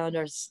all found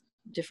our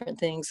different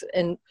things.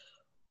 And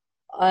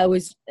I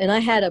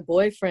had a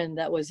boyfriend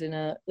that was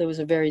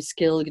a very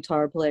skilled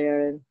guitar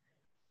player,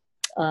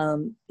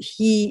 and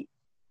he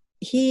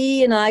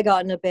and I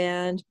got in a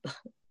band,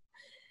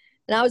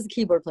 and I was the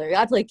keyboard player.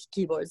 I play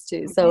keyboards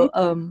too. So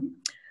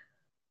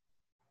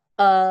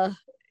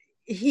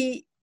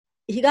he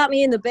got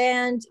me in the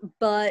band,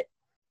 but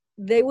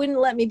they wouldn't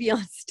let me be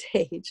on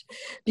stage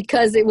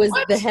because it was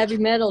the heavy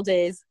metal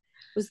days.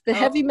 It was the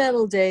heavy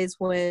metal days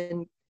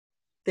when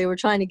they were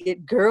trying to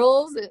get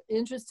girls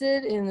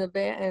interested in the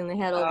band, and they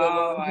had all the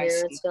long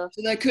hair and stuff.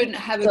 So they couldn't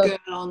have a girl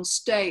on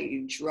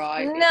stage,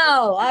 right?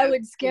 No, I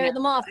would scare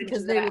them off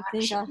because they would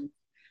think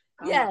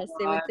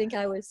they would think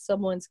I was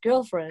someone's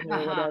girlfriend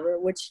or whatever,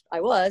 which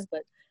I was,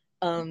 but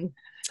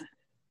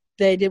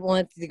they didn't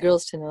want the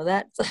girls to know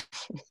that.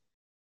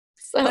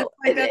 So that's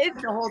like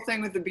the whole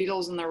thing with the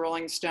Beatles and the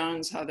Rolling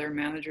Stones, how their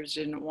managers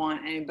didn't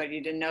want anybody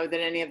to know that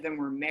any of them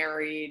were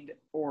married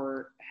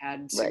or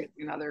had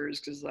significant others,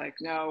 because like,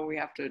 no, we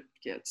have to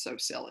get so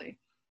silly.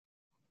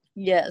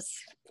 Yes,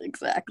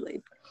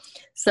 exactly.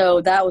 So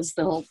that was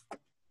the whole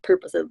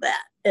purpose of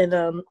that.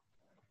 And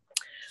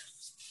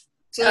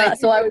so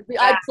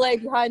I'd play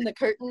behind the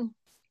curtain.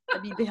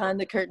 I'd be behind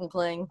the curtain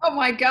playing. Oh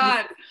my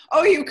God.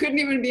 Oh, you couldn't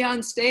even be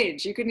on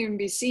stage. You couldn't even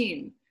be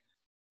seen.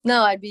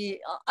 No, I'd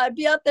be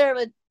out there,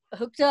 but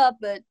hooked up,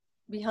 but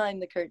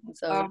behind the curtain.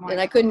 So, and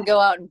I couldn't go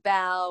out and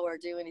bow or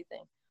do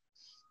anything.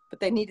 But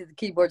they needed the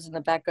keyboards in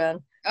the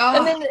background. Oh.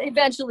 And then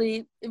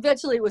eventually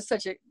it was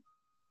such a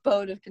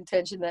bone of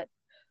contention that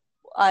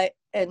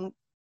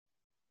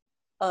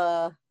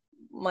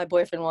my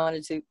boyfriend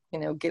wanted to,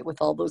 get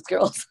with all those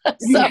girls.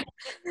 I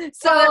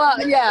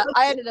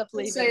ended up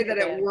leaving. Say that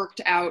it worked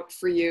out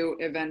for you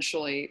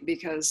eventually,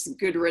 because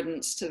good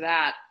riddance to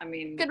that. I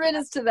mean, good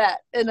riddance to that.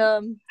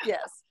 And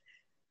yes.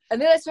 And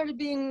then I started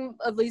being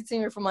a lead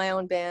singer for my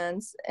own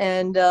bands,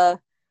 and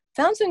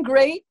found some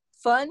great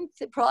fun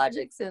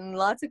projects and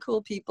lots of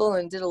cool people,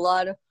 and did a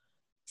lot of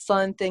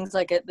fun things,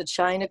 like at the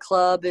China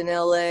Club in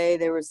LA.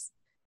 There was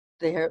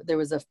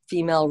a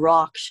female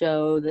rock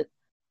show that,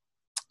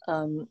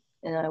 and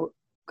I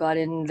got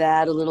in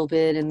that a little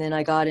bit, and then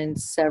I got in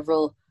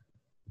several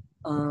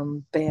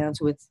bands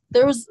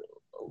there was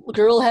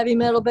girl heavy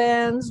metal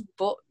bands,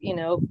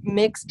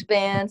 mixed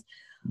bands.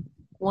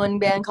 One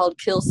band called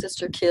Kill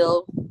Sister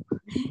Kill.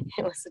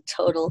 It was a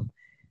total,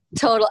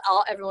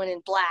 everyone in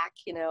black,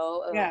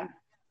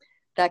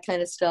 that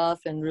kind of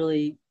stuff, and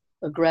really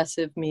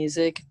aggressive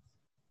music.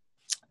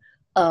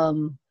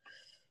 So,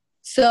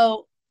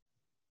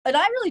 and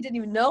I really didn't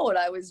even know what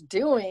I was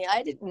doing.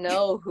 I didn't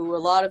know who a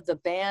lot of the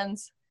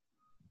bands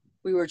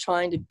we were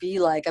trying to be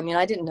like. I mean,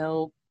 I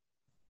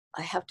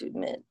have to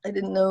admit, I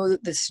didn't know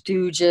the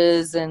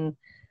Stooges and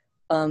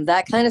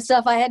that kind of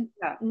stuff. I had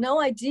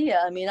no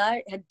idea. I mean,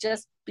 I had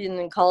just been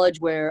in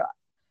college where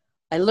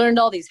I learned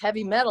all these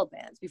heavy metal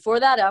bands. Before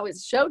that, I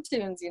was show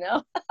tunes,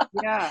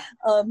 Yeah.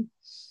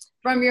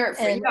 From your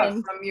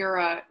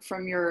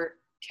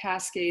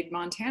Cascade,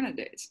 Montana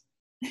days.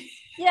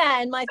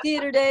 Yeah, and my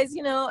theater days,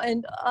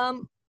 and I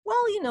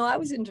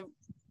was into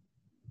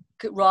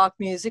rock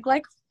music.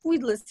 Like,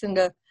 we'd listen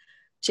to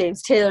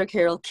James Taylor,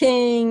 Carole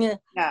King,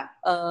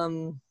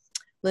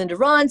 Linda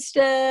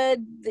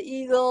Ronstadt, the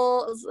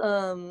Eagles,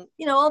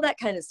 all that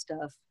kind of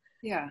stuff.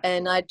 Yeah.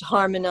 And I'd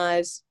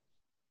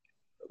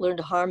learned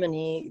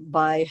harmony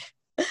by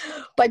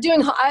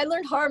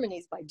learned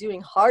harmonies by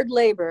doing hard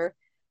labor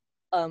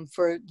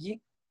for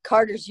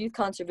Carter's Youth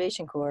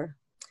Conservation Corps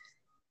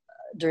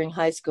during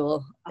high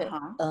school.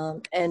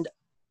 And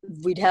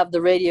we'd have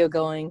the radio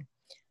going,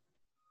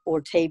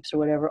 or tapes or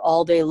whatever,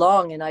 all day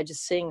long, and I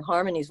just sing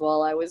harmonies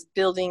while I was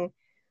building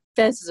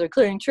fences or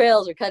clearing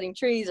trails or cutting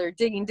trees or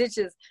digging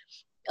ditches.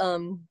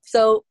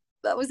 So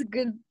that was a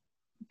good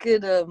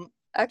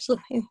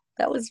actually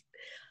that was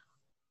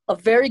a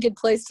very good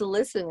place to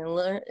listen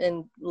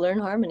and learn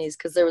harmonies,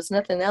 because there was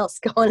nothing else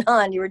going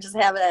on. You were just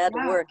had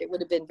to work. It would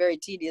have been very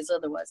tedious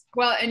otherwise.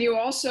 Well, and you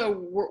also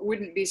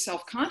wouldn't be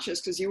self-conscious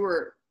because you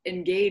were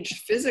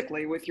engaged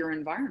physically with your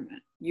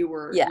environment. You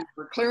were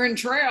clearing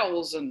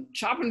trails and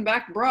chopping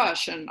back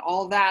brush and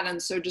all that.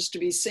 And so just to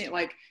be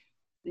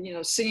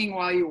singing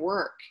while you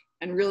work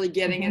and really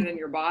getting it in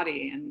your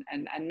body and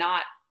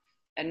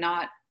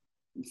not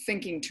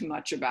thinking too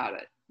much about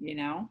it,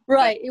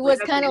 Right. It was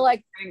kind of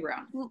like,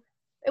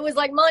 it was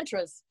like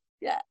mantras.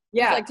 Yeah.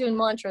 Yeah. It was like doing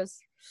mantras.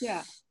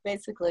 Yeah.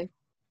 Basically.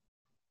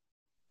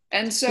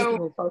 And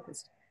so,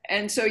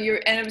 and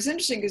it was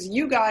interesting because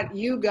you got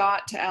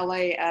to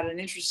LA at an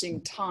interesting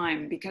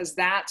time, because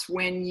that's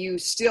when you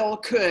still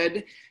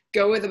could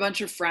go with a bunch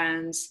of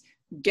friends,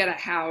 get a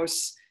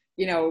house,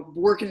 you know,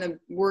 work in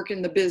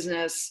the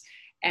business,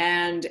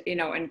 and, you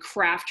know, and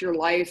craft your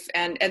life.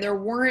 And there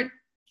weren't,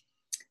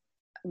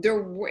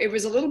 it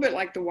was a little bit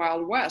like the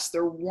Wild West.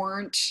 There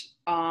weren't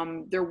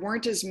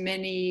as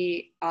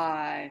many,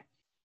 I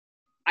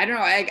don't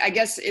know, I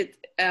guess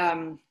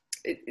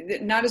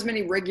not as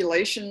many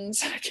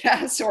regulations, I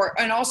guess,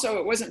 and also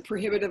it wasn't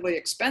prohibitively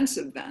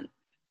expensive then.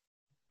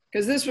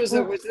 Because this was,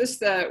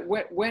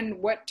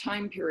 what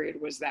time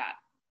period was that?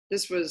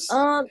 This was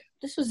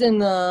in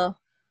the,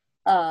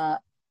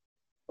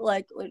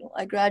 like,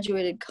 I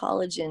graduated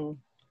college in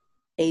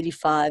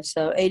 85.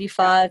 So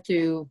 85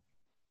 through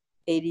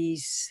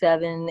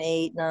 87,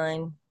 8,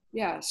 9.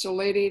 Yeah. So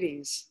late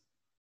 80s,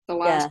 the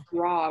last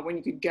hurrah, when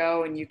you could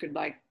go and you could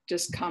like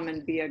just come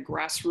and be a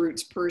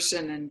grassroots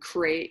person and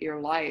create your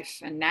life.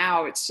 And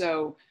now it's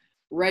so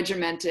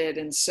regimented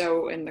and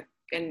so and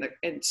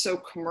so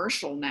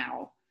commercial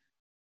now.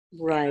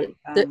 Right.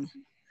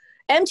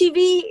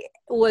 MTV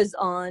was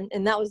on,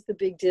 and that was the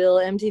big deal,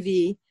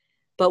 MTV,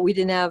 but we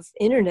didn't have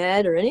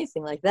internet or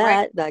anything like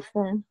that back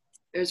then.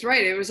 It was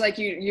right. It was like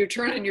you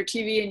turn on your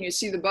TV and you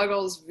see the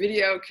Buggles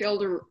video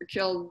killed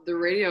the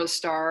radio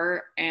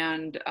star,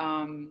 and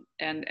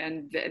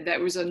that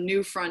was a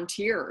new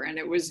frontier, and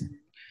it was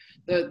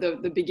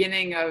the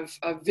beginning of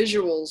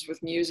visuals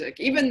with music.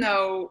 Even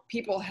though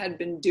people had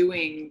been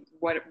doing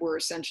what were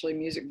essentially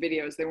music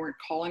videos, they weren't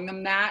calling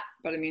them that,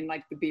 but I mean,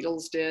 like the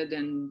Beatles did,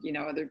 and you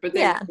know, but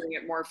they were doing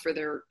it more for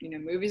their, you know,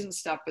 movies and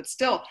stuff. But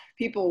still,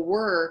 people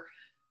were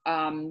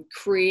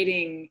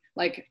creating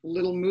like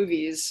little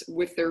movies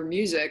with their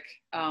music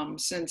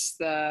since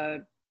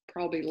the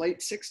probably late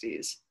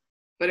 60s,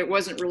 but it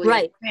wasn't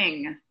really a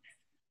thing.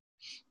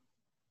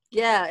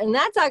 Yeah, and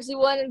that's actually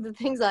one of the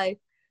things I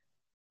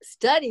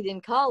studied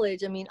in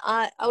college. I mean,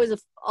 I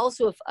was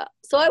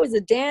I was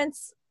a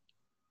dance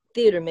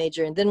theater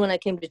major, and then when I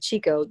came to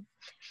Chico,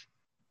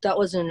 that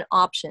wasn't an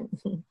option.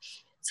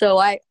 So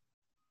I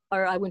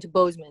went to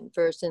Bozeman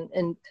first,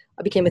 and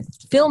I became a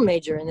film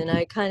major, and then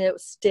I kind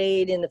of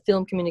stayed in the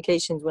film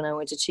communications when I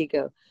went to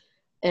Chico.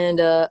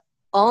 And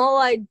all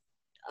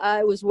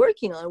I was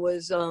working on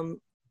was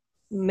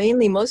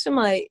mainly, most of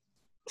my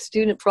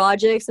student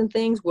projects and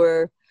things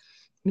were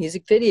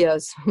music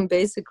videos,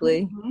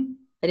 basically. Mm-hmm.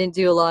 I didn't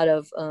do a lot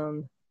of,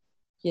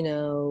 you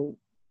know,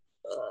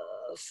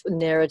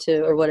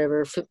 narrative or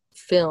whatever,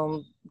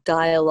 film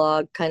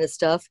dialogue kind of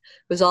stuff.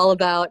 It was all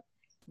about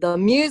the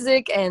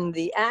music and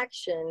the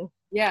action.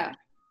 Yeah.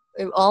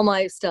 All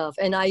my stuff.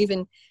 And I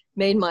even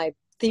made my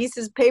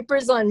thesis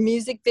papers on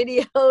music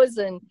videos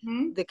and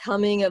the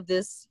coming of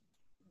this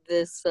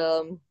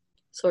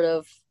sort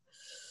of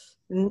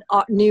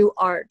new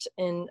art.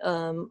 And,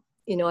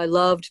 you know, I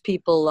loved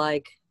people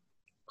like,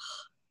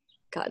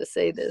 gotta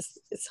say this,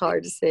 it's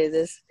hard to say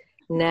this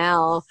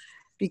now,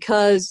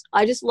 because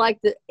I just like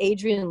the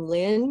Adrian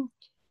Lyne,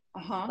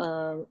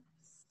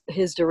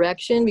 his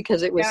direction,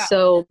 because it was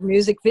so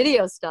music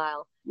video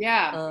style.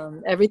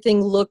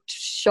 Everything looked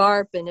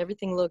sharp, and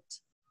everything looked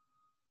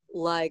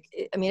like,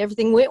 I mean,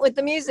 everything went with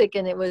the music,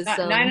 and it was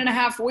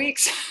 9.5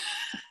 weeks.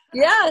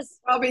 Yes.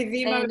 Probably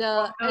the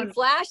most and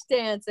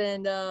Flashdance,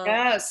 and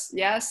yes,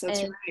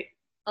 that's right.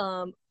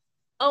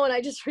 Oh, and I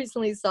just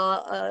recently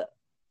saw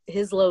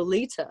his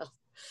Lolita.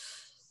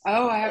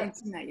 Oh, I haven't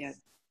seen that yet.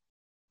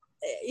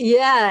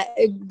 Yeah,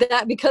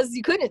 that, because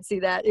you couldn't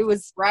see that. It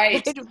was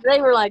right. They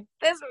were like,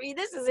 this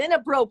is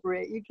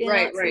inappropriate. You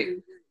can't. Right.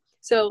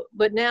 So,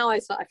 but now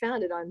I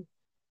found it on.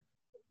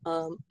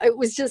 It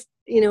was just,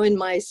 you know, in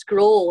my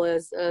scroll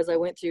as I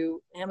went through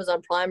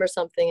Amazon Prime or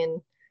something,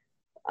 and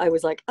I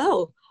was like,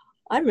 oh,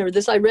 I remember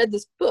this. I read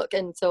this book,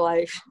 and so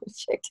I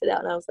checked it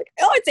out, and I was like,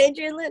 oh, it's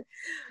Adrian Lyne.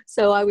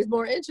 So I was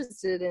more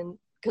interested in,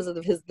 because of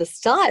the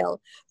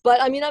style. But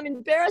I mean, I'm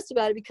embarrassed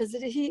about it because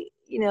he,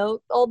 you know,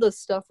 all the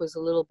stuff was a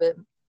little bit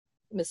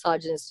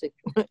misogynistic.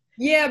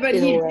 Yeah, but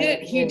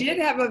he did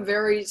have a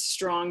very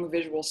strong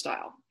visual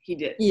style. He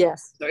did.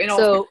 Yes. So in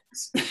all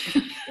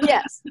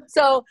yes.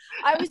 So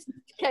I was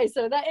okay.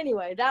 So that,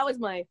 anyway, that was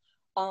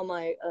all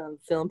my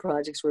film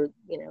projects were,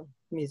 you know,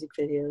 music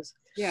videos.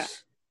 Yeah.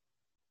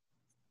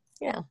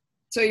 Yeah.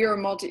 So you're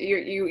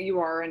you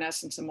are in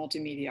essence a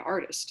multimedia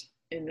artist,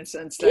 in the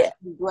sense that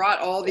you brought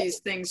all these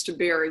things to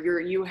bear.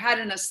 You had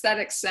an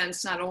aesthetic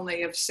sense, not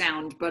only of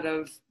sound, but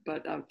of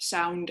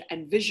sound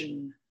and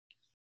vision.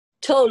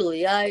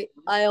 Totally. I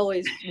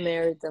always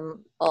married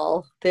them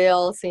all. They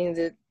all seemed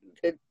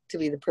to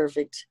be the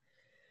perfect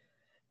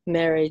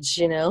marriage,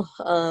 you know.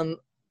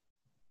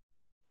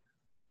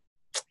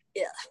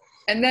 Yeah.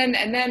 And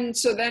then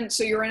so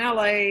you're in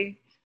LA.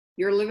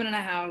 You're living in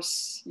a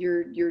house,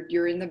 you're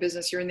in the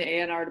business, you're in the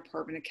A&R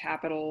department of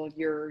Capitol,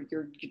 you're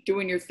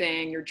doing your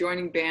thing, you're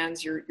joining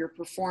bands, you're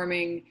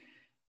performing.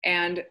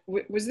 And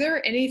was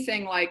there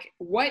anything like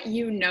what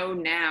you know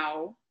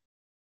now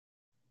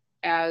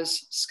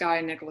as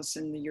Sky Nicholas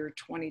in the year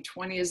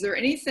 2020? Is there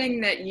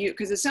anything that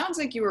because it sounds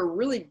like you were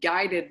really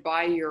guided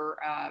by your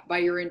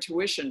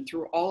intuition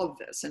through all of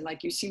this, and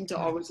like you seem to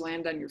always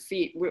land on your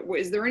feet.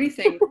 Is there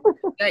anything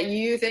that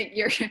you think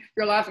you're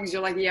laughing because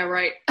you're like, yeah,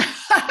 right?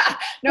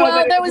 No,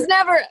 well, but there was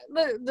never,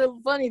 the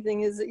funny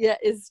thing is, yeah,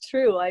 it's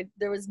true.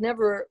 There was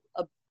never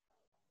a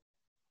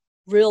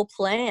real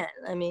plan.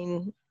 I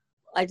mean,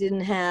 I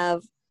didn't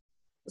have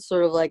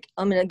sort of like,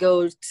 I'm going to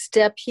go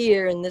step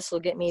here and this will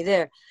get me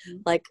there.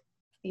 Like,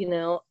 you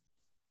know,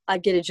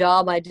 I'd get a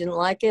job, I didn't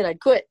like it, I'd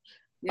quit.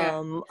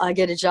 yeah. I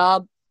get a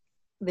job,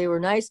 they were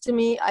nice to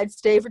me, I'd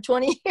stay for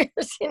 20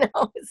 years, you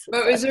know.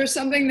 But is there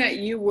something that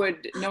you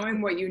would,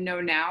 knowing what you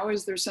know now,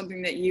 is there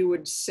something that you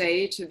would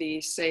say to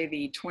the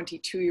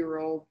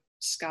 22-year-old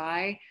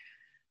Sky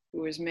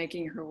who is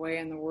making her way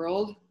in the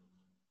world?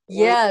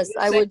 Yes,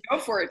 I would. Go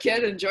for it,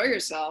 kid. Enjoy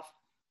yourself.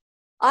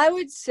 I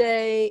would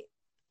say,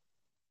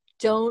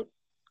 don't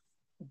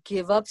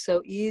give up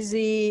so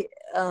easy.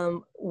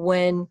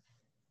 When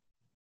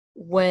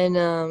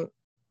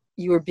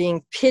you were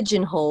being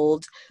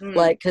pigeonholed,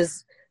 like,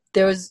 because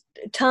there was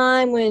a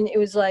time when it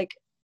was like,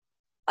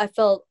 I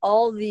felt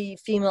all the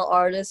female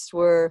artists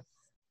were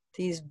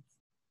these,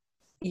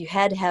 you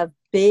had to have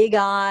big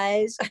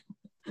eyes,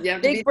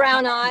 big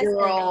brown eyes,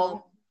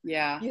 girl.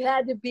 Yeah, you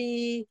had to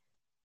be,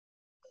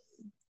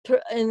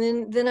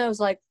 and then I was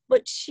like,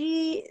 but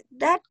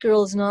that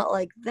girl's not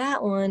like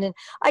that one, and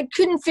I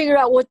couldn't figure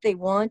out what they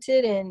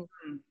wanted, and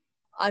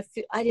I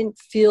didn't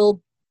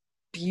feel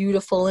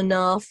beautiful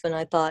enough, and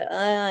I thought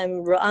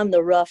I'm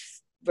the rough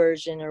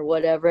version or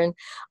whatever, and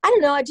I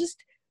don't know,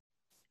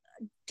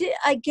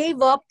 I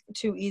gave up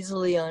too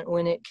easily on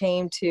when it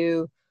came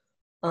to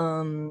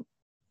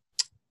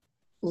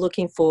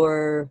looking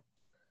for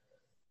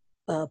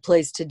a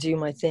place to do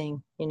my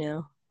thing, you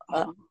know.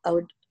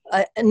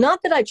 Not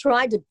that I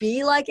tried to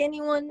be like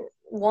anyone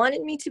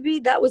wanted me to be.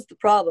 That was the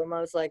problem.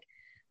 I was like,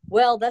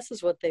 well, this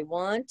is what they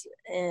want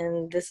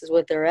and this is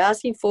what they're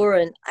asking for,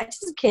 and I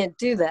just can't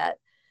do that.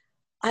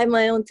 I have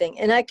my own thing,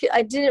 and I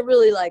didn't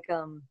really like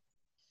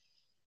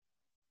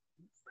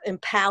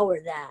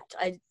empower that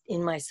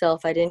in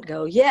myself. I didn't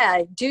go,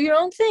 yeah, do your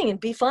own thing and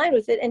be fine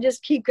with it and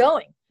just keep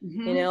going.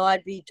 You know,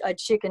 I'd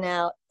chicken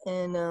out,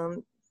 and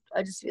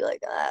I'd just be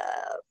like,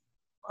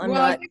 I'm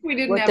not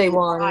what they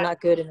want. I'm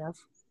not good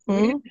enough.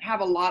 We didn't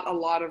have a lot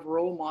of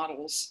role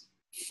models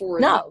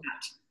for that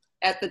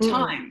at the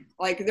time.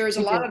 Like there's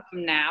a lot of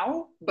them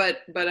now, but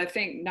I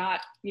think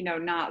not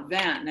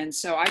then. And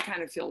so I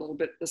kind of feel a little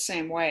bit the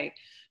same way.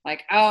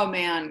 Like, oh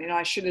man,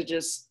 I should have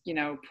just,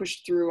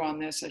 pushed through on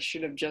this. I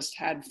should have just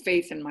had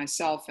faith in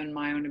myself and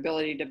my own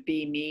ability to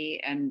be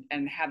me and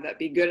have that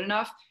be good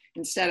enough,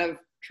 instead of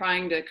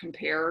trying to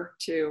compare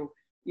to,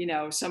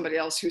 somebody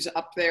else who's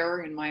up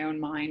there in my own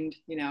mind,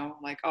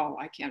 like, oh,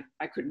 I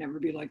could never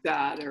be like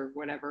that or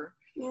whatever.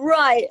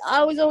 Right.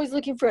 I was always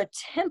looking for a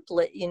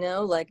template,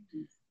 like,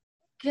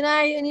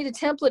 I need a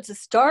template to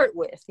start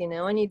with,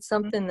 I need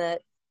something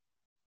that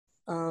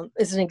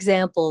is an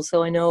example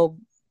so I know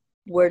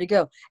where to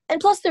go. And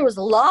plus there was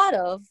a lot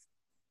of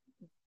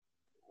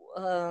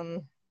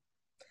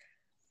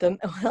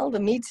the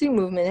Me Too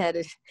movement had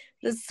to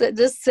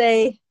just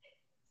say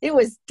it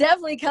was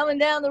definitely coming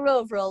down the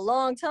road for a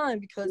long time,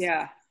 because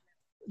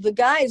the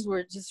guys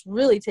were just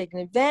really taking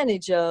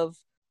advantage of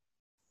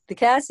the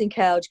casting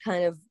couch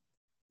kind of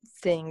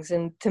things.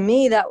 And to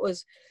me, that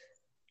was,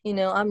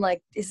 I'm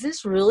like, is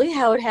this really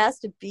how it has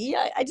to be?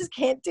 I just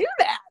can't do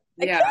that.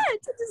 I can't. I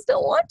just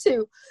don't want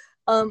to.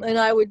 And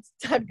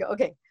I'd go,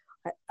 okay,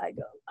 I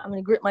go, I'm going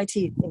to grit my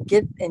teeth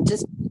and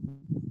just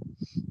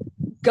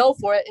go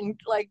for it. And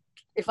like,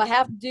 if I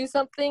have to do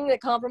something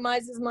that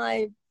compromises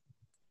my,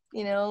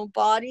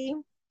 body,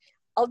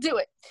 I'll do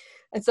it.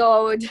 And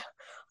so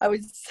I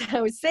would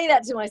say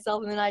that to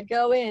myself, and then I'd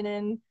go in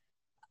and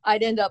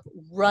I'd end up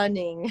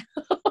running.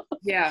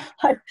 Yeah.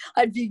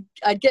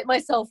 I'd get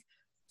myself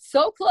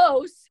so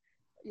close,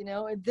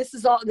 this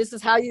is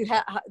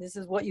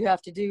what you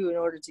have to do in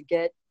order to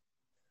get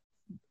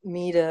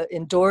me to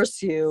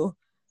endorse you.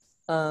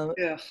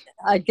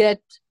 I get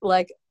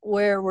like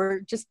where we're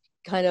just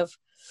kind of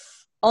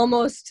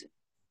almost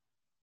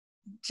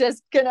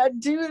just gonna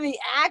do the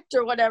act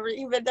or whatever,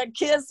 even the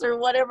kiss or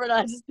whatever, and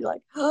I'd just be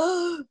like,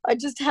 oh, I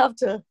just have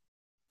to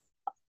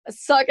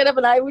suck it up.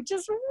 And I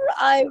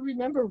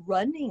remember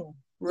running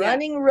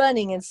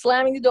and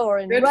slamming the door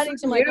and running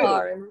to my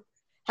car and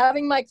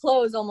having my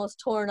clothes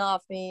almost torn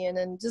off me, and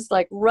then just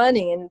like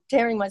running and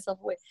tearing myself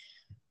away,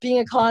 being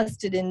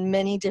accosted in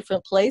many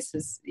different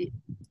places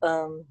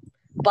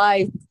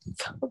by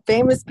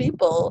famous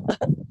people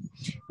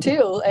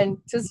too, and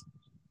just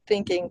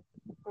thinking,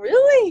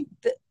 really,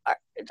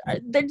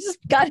 they just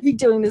got to be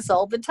doing this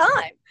all the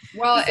time.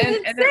 Well, and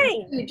it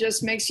really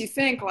just makes you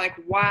think, like,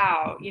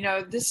 wow,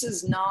 this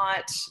is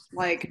not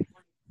like,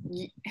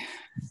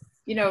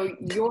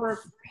 your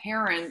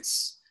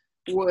parents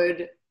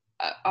would,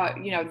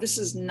 this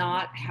is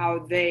not how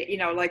they,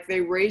 like,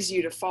 they raise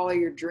you to follow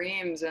your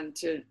dreams and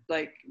to,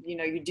 like,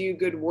 you do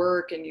good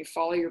work and you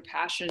follow your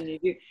passion, and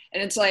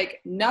it's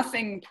like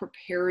nothing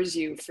prepares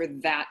you for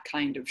that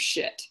kind of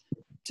shit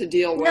to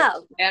deal with.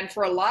 No. And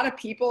for a lot of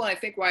people, and I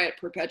think why it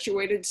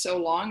perpetuated so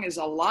long, is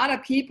a lot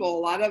of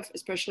people,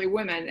 especially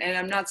women, and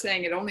I'm not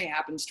saying it only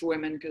happens to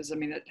women, because I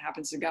mean it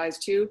happens to guys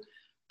too,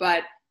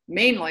 but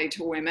mainly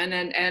to women.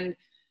 And,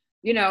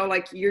 you know,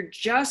 like you're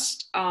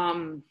just,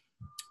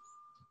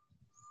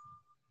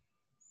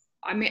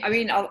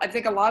 I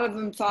think a lot of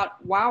them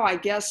thought, wow, I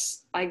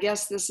guess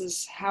this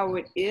is how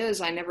it is.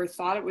 I never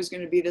thought it was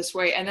going to be this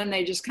way. And then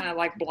they just kind of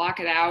like block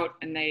it out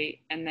and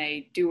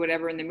they do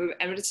whatever and they move.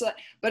 And it's like,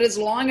 but as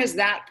long as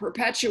that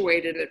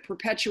perpetuated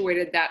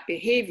that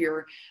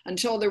behavior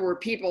until there were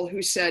people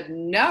who said,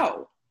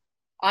 no,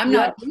 I'm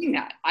not doing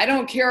that. I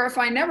don't care if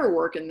I never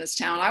work in this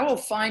town. I will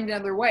find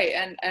another way.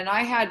 And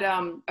I had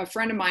a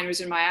friend of mine who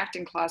was in my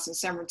acting class in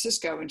San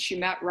Francisco, and she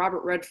met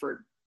Robert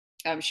Redford.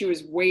 She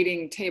was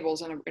waiting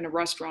tables in a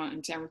restaurant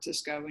in San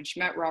Francisco, and she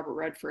met Robert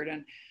Redford,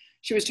 and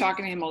she was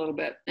talking to him a little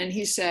bit. And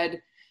he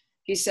said,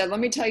 let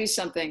me tell you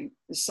something.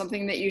 It's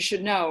something that you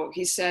should know.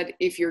 He said,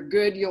 if you're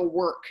good, you'll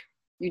work.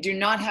 You do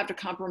not have to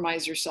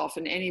compromise yourself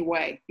in any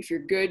way. If you're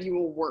good, you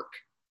will work.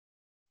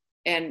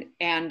 And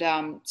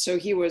so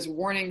he was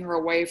warning her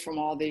away from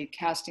all the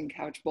casting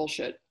couch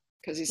bullshit,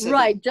 because he said,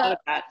 right.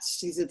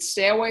 He said,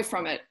 stay away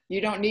from it.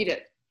 You don't need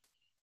it.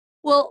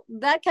 Well,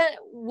 that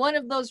one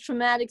of those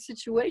traumatic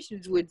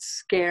situations would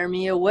scare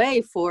me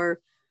away for,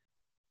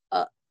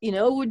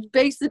 would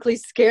basically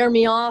scare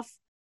me off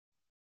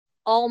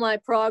all my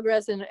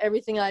progress and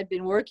everything I'd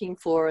been working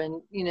for.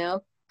 And,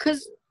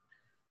 because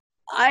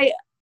I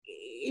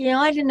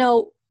didn't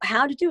know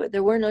how to do it.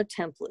 There were no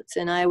templates.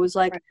 And I was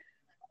like,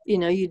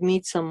 you'd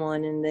meet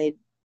someone and they'd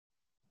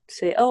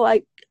say, oh,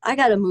 I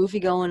got a movie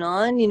going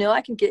on,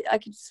 I could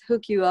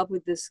hook you up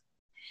with this,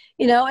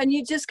 and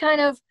you just kind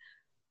of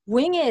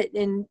wing it.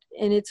 And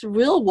it's a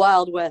real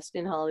Wild West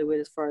in Hollywood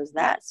as far as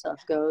that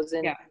stuff goes.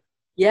 And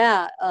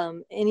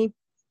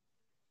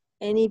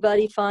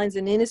anybody finds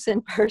an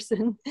innocent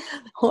person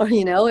or,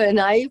 a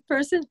naive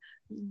person,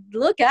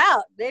 look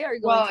out. They are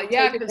going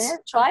to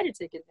try to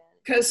take advantage.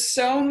 Because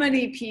so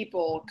many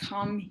people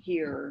come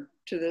here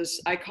to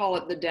this, I call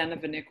it the den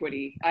of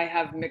iniquity. I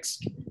have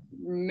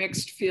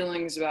mixed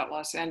feelings about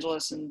Los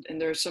Angeles, and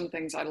there's some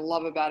things I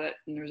love about it,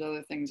 and there's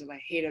other things that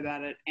I hate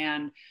about it.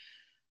 And,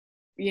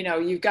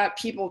 you've got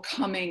people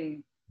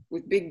coming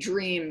with big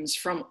dreams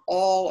from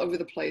all over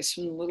the place,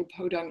 from little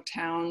podunk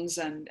towns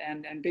and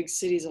big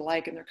cities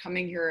alike. And they're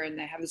coming here and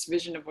they have this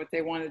vision of what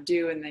they want to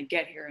do, and they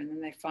get here and then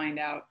they find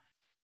out,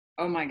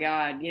 oh my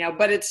God,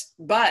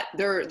 but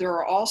there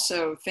are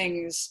also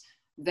things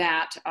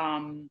that,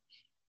 and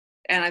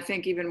I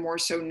think even more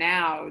so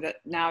now that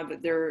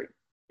they're,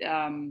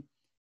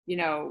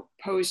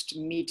 post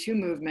Me Too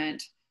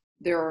movement,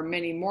 there are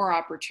many more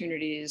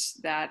opportunities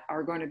that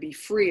are going to be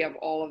free of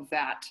all of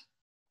that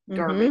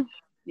garbage,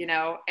 and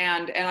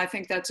I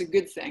think that's a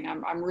good thing.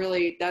 I'm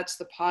really, that's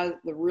the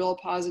real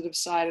positive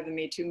side of the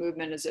Me Too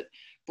movement, is it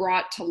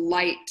brought to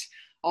light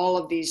all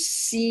of these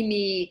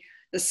seamy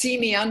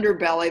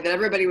underbelly that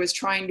everybody was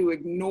trying to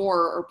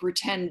ignore or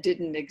pretend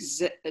didn't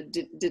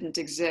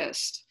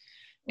exist.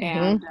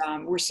 And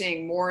we're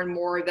seeing more and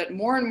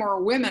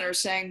more women are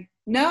saying,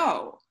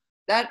 no,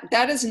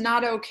 that is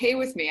not okay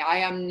with me. I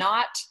am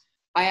not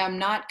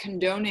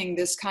condoning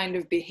this kind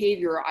of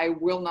behavior. I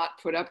will not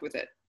put up with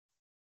it.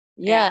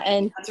 Yeah.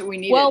 And that's what we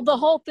needed. Well, the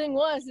whole thing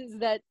is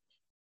that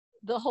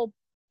the whole,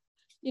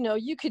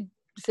 you could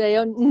say,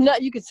 oh, no,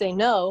 you could say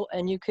no,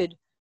 and you could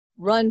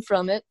run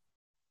from it.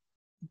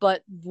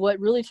 But what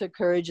really took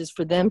courage is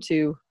for them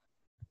to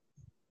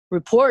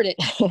report it.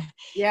 And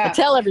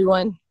tell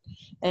everyone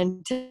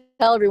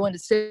to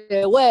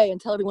stay away,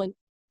 and tell everyone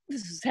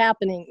this is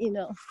happening,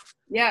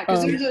 Yeah,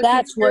 because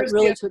that's what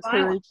really took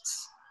courage.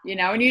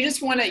 And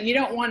you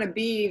don't want to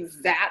be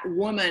that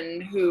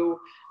woman who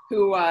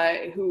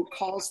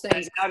calls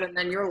things out, and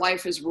then your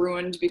life is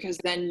ruined because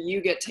then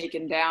you get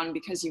taken down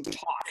because you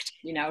talked,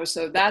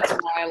 so that's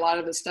why a lot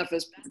of the stuff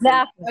is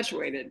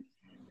perpetuated.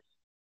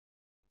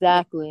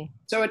 Exactly.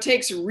 So it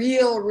takes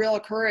real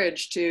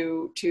courage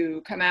to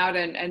come out,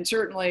 and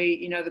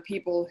certainly, the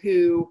people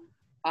who,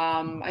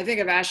 I think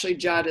of Ashley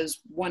Judd as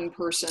one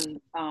person,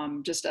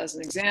 just as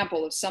an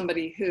example of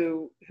somebody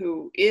who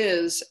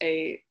is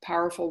a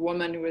powerful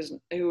woman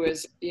who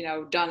has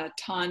done a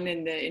ton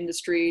in the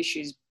industry.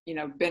 She's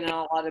been in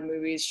a lot of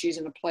movies. She's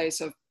in a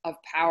place of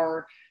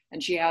power,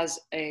 and she has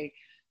a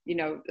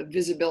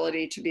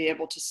visibility to be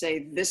able to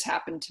say, this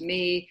happened to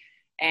me,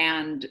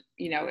 and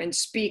and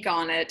speak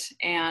on it,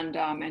 and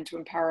to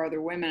empower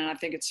other women. And I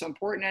think it's so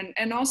important.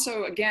 And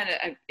also, again,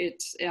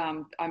 it's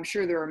I'm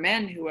sure there are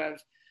men who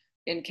have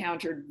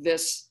encountered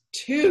this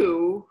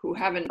too, who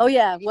haven't. Oh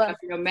yeah, well,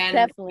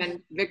 men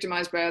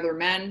victimized by other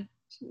men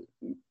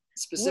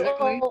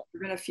specifically.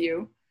 There've been a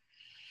few.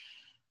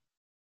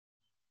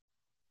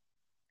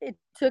 It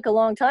took a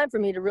long time for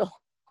me to realize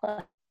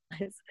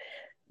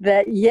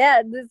that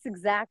this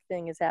exact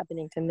thing is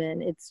happening to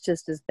men. It's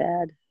just as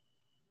bad.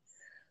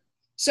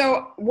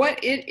 So what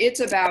it's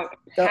about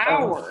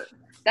power.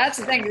 That's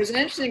the thing. There's an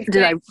interesting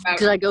thing.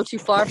 Did I go too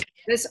far?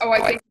 This? Oh,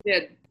 I think you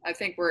did. I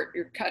think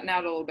you're cutting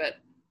out a little bit.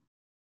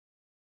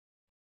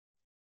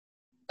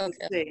 Okay.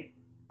 Let's see.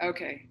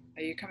 Okay.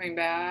 Are you coming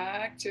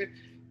back to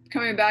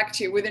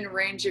within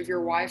range of your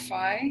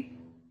Wi-Fi?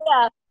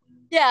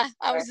 Yeah.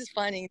 I was just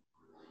finding.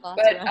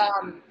 But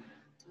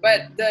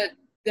but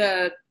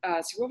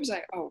see,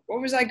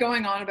 what was I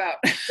going on about?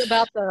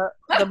 About the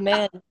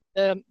men,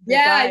 the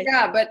yeah,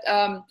 guys.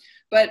 yeah,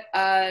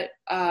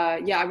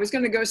 yeah, I was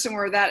going to go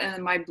somewhere with that, and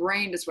then my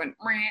brain just went.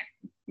 Meh.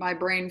 My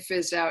brain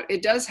fizzed out.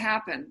 It does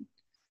happen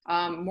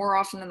more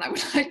often than I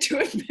would like to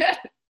admit.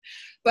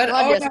 But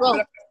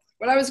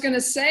what I was going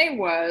to say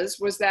was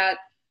that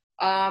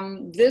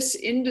this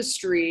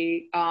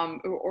industry,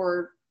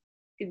 or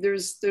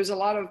there's a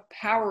lot of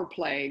power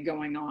play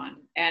going on,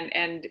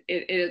 and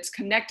it's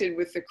connected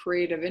with the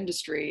creative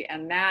industry,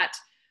 and that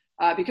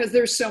because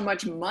there's so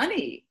much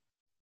money,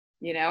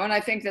 you know, and I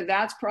think that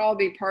that's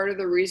probably part of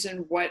the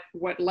reason what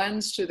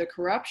lends to the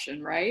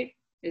corruption, right?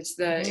 It's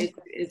the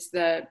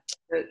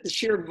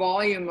sheer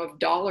volume of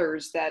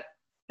dollars that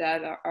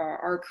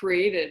are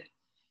created,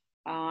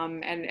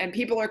 and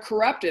people are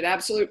corrupted.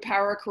 Absolute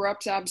power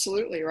corrupts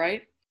absolutely,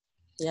 right?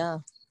 Yeah.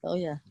 Oh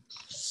yeah.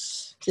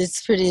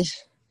 It's pretty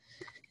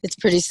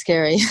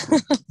scary.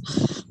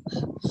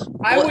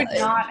 I would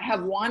not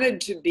have wanted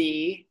to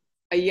be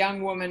a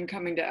young woman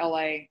coming to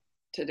LA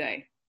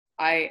today.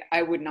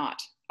 I would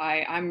not.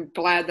 I'm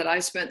glad that I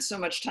spent so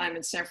much time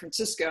in San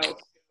Francisco,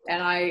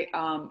 and I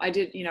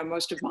did, you know,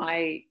 most of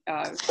my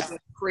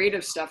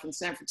creative stuff in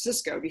San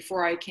Francisco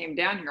before I came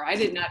down here. I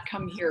did not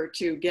come here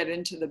to get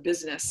into the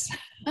business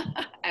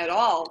at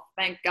all,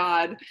 thank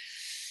God,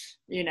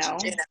 you know.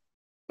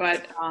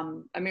 But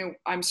I mean,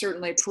 I'm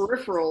certainly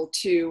peripheral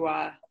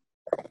to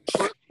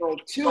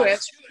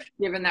it,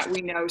 given that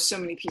we know so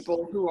many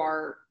people who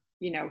are,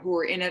 you know, who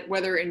are in it,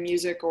 whether in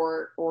music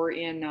or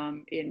in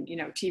you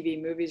know,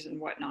 TV, movies, and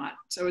whatnot.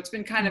 So it's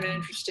been kind of an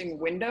interesting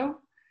window,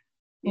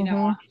 you know,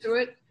 onto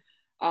it.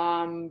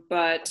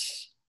 But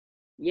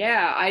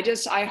yeah, I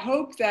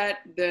hope that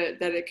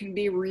that it can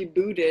be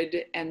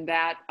rebooted, and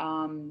that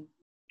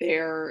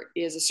there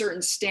is a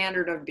certain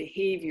standard of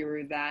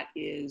behavior that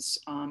is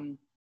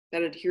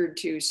that adhered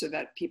to, so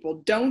that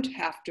people don't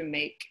have to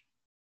make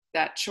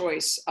that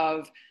choice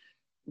of,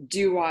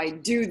 do I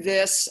do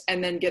this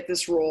and then get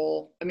this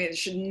role? I mean, it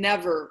should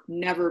never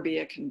be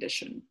a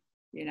condition,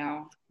 you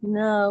know?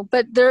 No,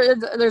 but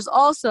there's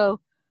also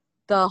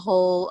the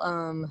whole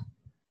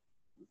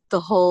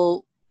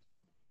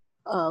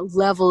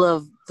level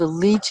of the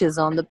leeches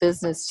on the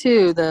business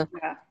too. The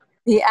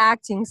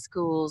acting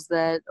schools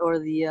that, or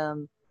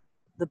the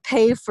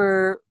pay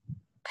for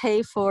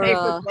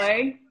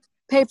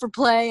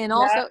play, and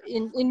also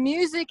in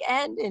music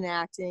and in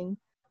acting.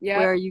 Yeah.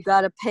 Where you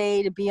got to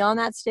pay to be on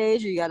that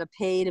stage, or you got to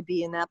pay to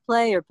be in that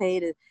play, or pay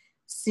to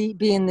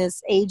be in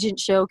this agent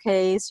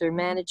showcase or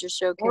manager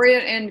showcase. Or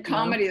in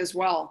comedy as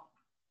well.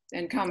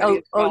 In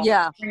comedy Oh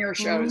yeah. Singer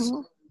shows.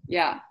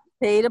 Yeah.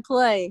 Pay to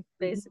play,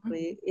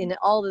 basically, in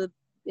all the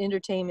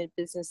entertainment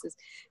businesses.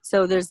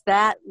 So there's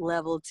that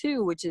level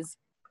too, which is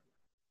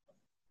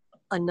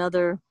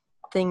another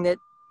thing that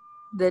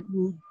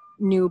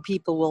new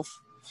people will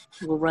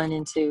run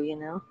into, you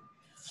know.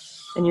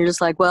 And you're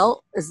just like,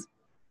 well,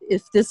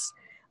 if this,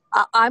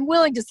 I'm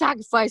willing to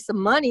sacrifice some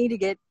money to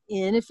get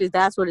in, if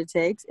that's what it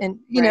takes. And,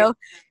 you know,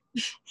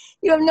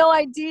 you have no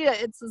idea.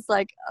 It's just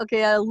like,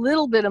 okay, a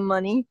little bit of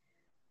money,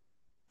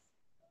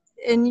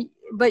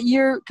 but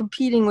you're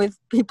competing with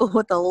people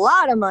with a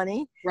lot of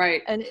money.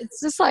 Right. And it's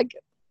just like,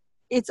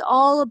 it's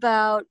all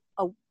about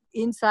a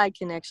inside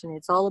connection.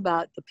 It's all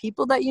about the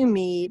people that you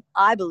meet.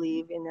 I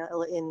believe in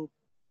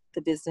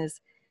the business,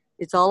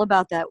 it's all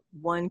about that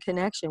one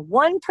connection.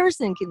 One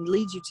person can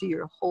lead you to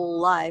your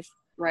whole life.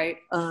 Right.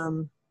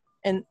 And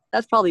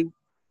that's probably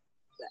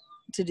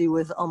to do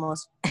with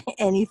almost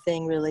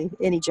anything, really,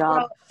 any job.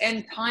 Well,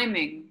 and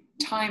timing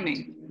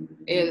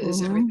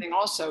is everything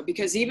also,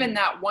 because even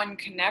that one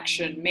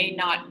connection may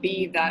not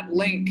be that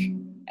link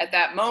at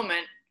that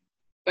moment,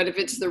 but if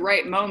it's the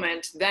right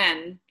moment,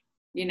 then,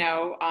 you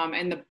know,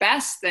 and the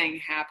best thing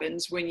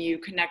happens when you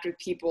connect with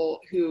people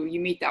who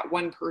you meet, that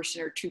one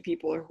person or two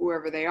people or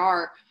whoever they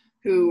are,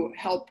 who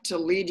help to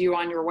lead you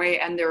on your way,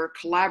 and they're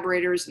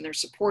collaborators, and they're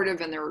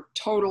supportive, and they're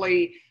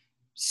totally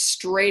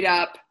straight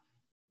up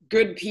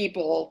good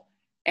people,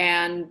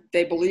 and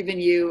they believe in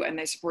you, and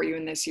they support you,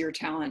 and they see your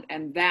talent.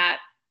 And that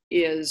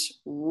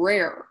is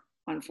rare,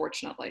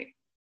 unfortunately.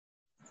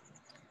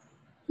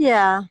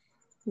 Yeah.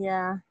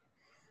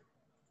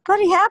 But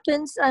it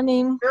happens. I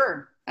mean,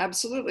 sure,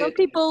 absolutely. Some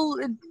people,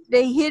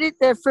 they hit it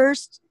their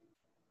first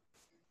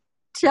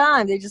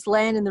time. They just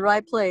land in the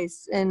right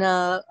place. And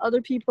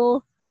other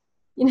people,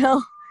 you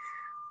know,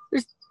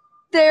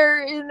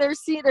 they're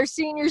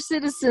senior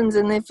citizens,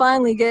 and they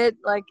finally get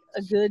like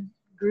a good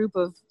group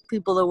of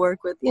people to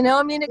work with. You know,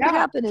 I mean, it could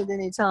happen at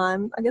any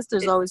time. I guess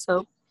there's always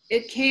hope.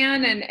 It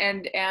can,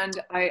 and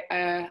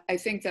I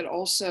think that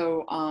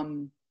also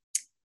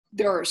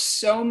there are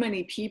so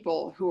many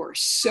people who are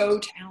so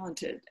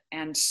talented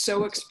and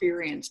so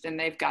experienced, and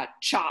they've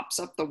got chops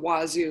up the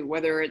wazoo,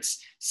 whether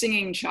it's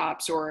singing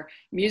chops or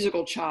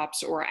musical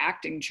chops or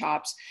acting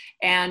chops,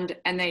 and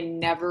they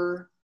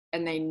never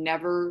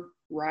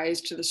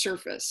rise to the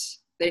surface.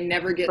 They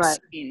never get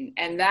seen.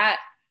 And that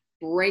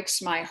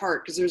breaks my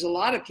heart, because there's a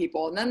lot of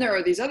people, and then there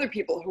are these other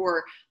people who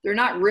are, they're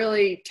not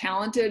really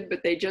talented,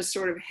 but they just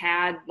sort of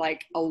had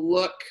like a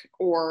look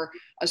or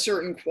a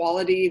certain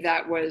quality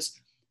that was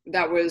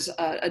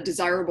a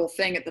desirable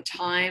thing at the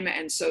time,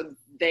 and so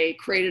they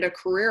created a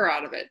career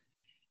out of it.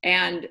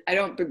 And I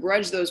don't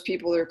begrudge those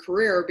people their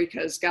career,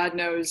 because God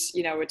knows,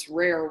 you know, it's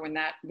rare when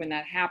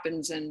that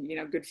happens, and, you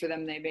know, good for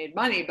them, they made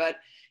money. But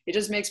it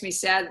just makes me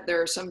sad that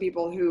there are some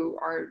people who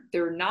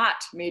they're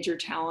not major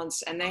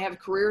talents, and they have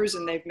careers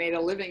and they've made a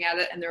living at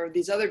it. And there are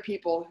these other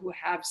people who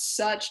have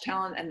such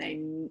talent and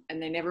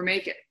they never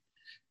make it,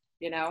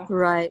 you know?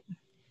 Right.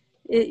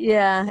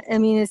 Yeah. I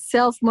mean,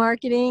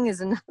 self-marketing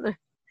is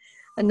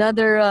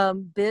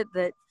another bit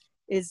that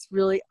is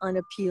really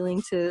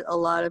unappealing to a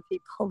lot of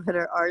people that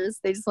are artists.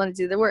 They just want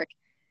to do their work.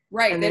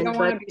 Right. They don't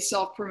want to be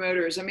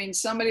self-promoters. I mean,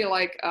 somebody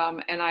like,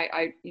 and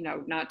I, you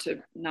know, not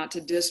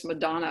to diss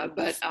Madonna,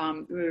 but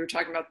we were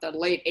talking about the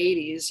late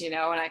 80s, you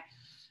know, and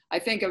I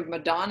think of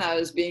Madonna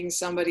as being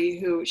somebody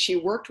who, she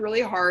worked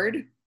really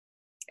hard,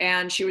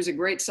 and she was a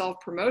great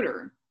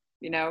self-promoter,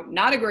 you know,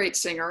 not a great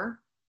singer,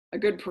 a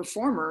good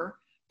performer.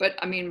 But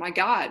I mean, my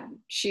God,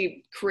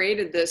 she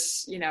created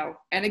this, you know,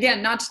 and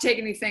again, not to take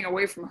anything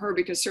away from her,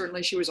 because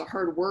certainly she was a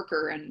hard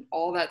worker and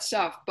all that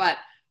stuff. But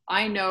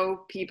I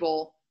know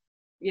people,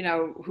 you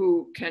know,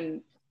 who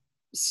can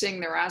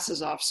sing their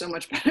asses off so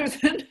much better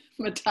than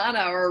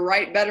Madonna, or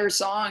write better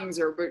songs,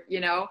 or, you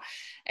know,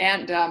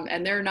 and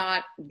they're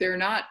not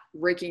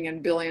raking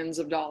in billions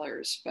of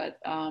dollars. But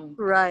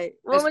right.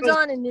 Well,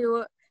 Madonna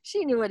knew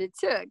what it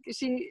took.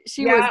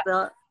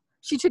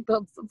 She took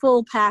the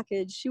full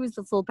package. She was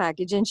the full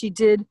package, and she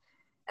did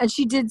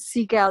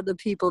seek out the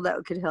people that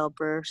could help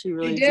her. She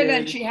really did.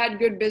 And she had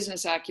good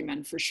business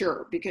acumen, for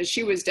sure, because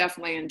she was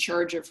definitely in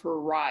charge of her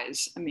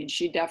rise. I mean,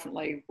 she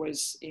definitely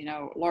was, you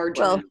know,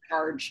 largely in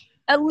charge.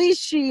 At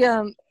least she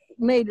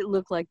made it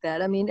look like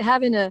that. I mean,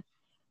 having a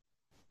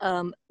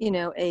you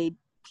know, a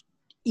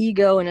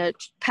ego and a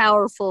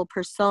powerful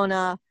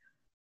persona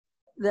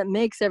that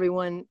makes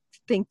everyone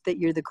think that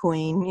you're the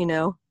queen, you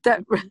know,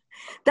 that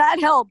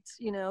helped,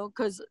 you know,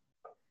 because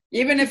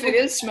even if it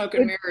is smoke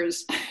and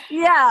mirrors.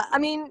 Yeah, I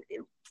mean,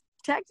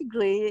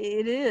 technically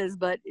it is,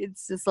 but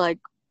it's just like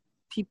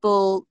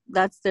people,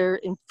 that's their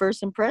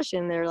first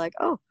impression. They're like,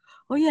 oh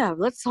yeah,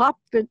 let's hop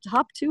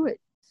to it.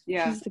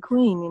 Yeah, she's the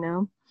queen, you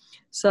know.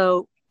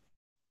 So,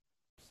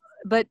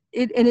 but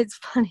it's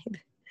funny.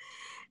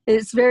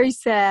 It's very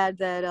sad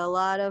that a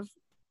lot of,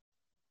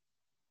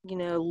 you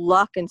know,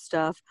 luck and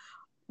stuff.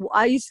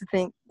 I used to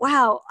think,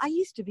 wow, I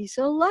used to be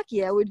so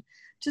lucky. I would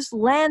just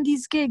land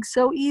these gigs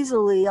so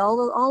easily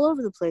all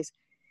over the place.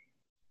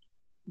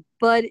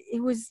 But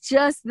it was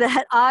just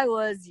that I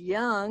was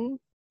young,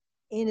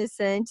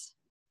 innocent,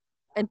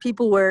 and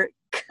people were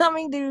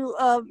coming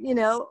to, you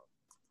know,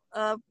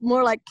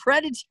 more like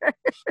predators.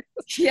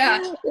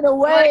 Yeah. In a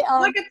way.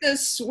 Look at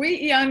this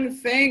sweet young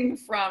thing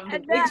from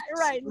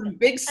the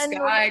big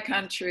sky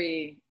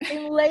country.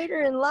 And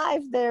later in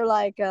life, they're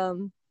like,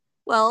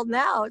 well,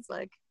 now it's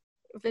like,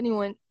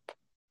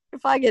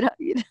 if I get,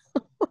 you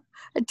know,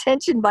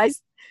 attention by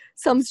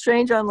some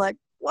stranger, I'm like,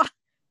 what?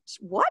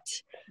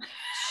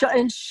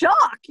 In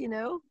shock, you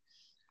know,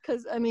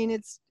 because I mean,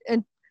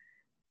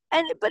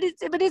 but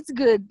it's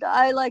good.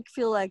 I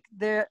feel like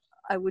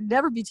I would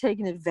never be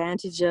taken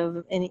advantage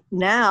of any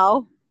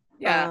now.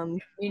 Yeah,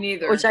 me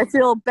neither. Which I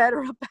feel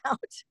better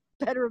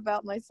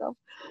about myself,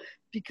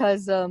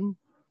 because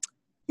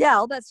yeah,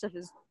 all that stuff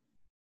is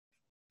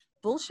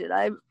bullshit.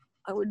 I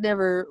would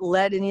never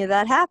let any of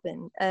that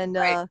happen. And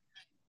right.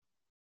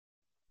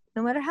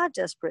 No matter how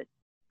desperate.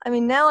 I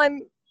mean, now I'm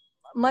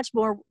much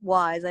more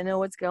wise. I know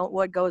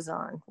what goes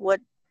on. What,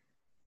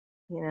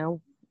 you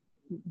know,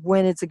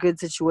 when it's a good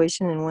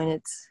situation and when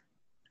it's,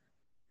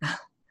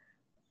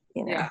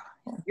 you know. Yeah.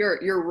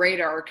 Your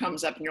radar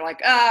comes up and you're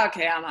like,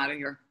 okay, I'm out of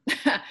here.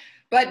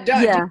 But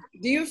do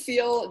you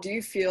feel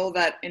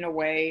that in a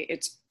way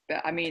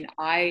I mean,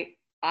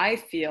 I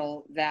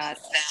feel that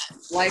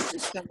life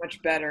is so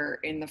much better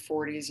in the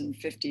 40s and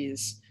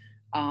 50s,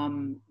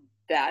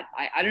 that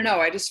I don't know,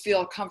 I just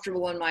feel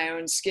comfortable in my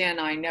own skin.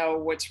 I know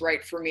what's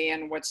right for me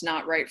and what's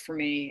not right for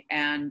me.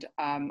 And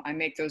I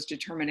make those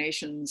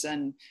determinations.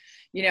 And,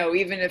 you know,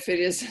 even if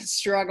it is a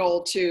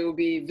struggle to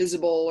be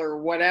visible or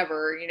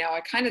whatever, you know,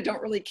 I kind of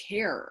don't really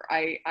care.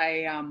 I've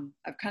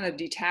kind of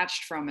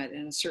detached from it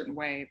in a certain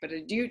way. But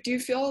do you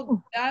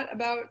feel that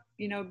about,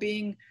 you know,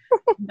 being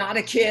not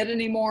a kid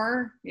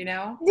anymore, you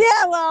know?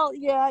 Yeah, well,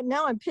 yeah,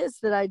 now I'm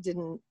pissed that I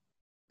didn't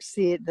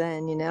see it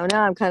then, you know.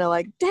 Now I'm kind of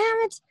like, damn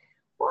it.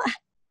 What?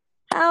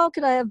 How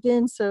could I have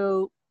been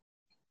so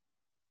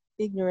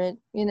ignorant,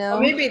 you know? Well,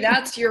 maybe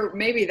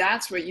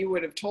that's what you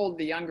would have told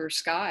the younger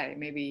Sky,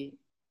 maybe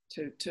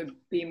to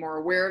be more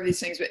aware of these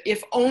things. But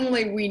if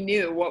only we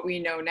knew what we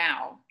know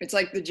now. It's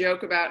like the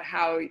joke about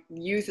how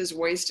youth is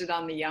wasted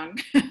on the young,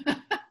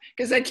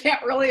 because they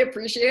can't really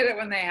appreciate it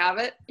when they have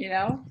it, you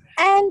know?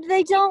 And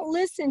they don't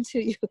listen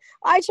to you.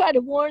 I try to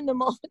warn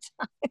them all the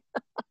time.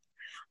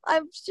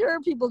 I'm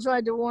sure people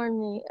tried to warn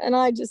me, and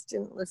I just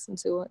didn't listen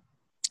to it.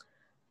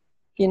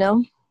 You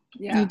know?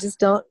 Yeah. You just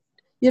don't,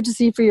 you have to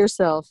see for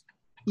yourself.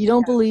 You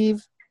don't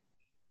believe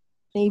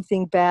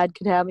anything bad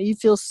could happen. You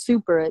feel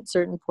super at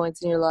certain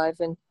points in your life,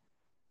 and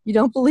you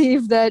don't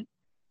believe that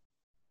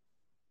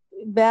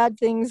bad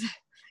things,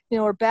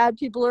 or bad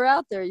people are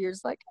out there. You're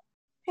just like,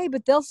 hey,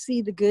 but they'll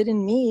see the good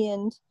in me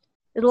and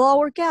it'll all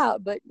work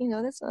out. But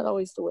that's not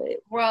always the way.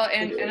 Well,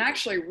 and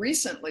actually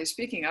recently,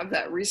 speaking of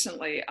that,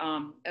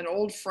 an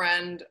old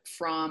friend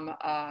from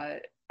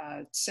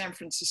San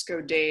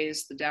Francisco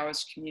days, the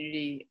Taoist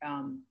community,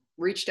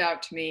 reached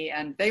out to me,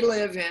 and they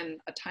live in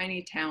a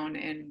tiny town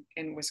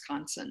in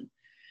Wisconsin.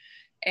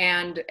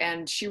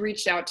 And she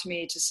reached out to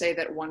me to say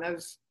that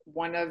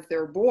one of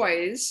their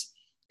boys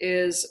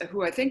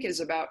who I think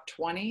is about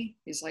 20,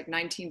 he's like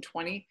 19,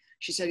 20.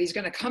 She said he's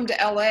going to come to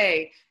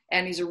LA,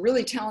 and he's a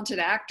really talented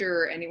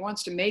actor, and he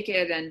wants to make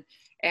it. And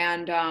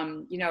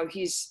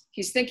he's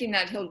thinking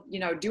that he'll,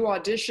 do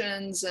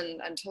auditions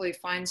and until he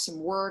finds some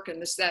work and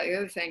this, that, the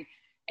other thing.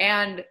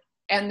 And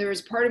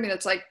there's part of me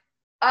that's like,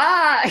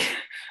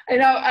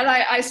 and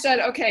I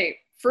said, okay,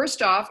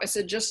 first off, I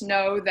said, just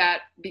know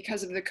that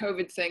because of the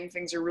COVID thing,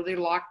 things are really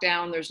locked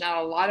down. There's not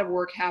a lot of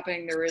work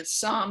happening. There is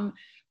some,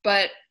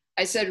 but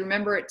I said,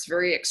 remember, it's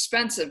very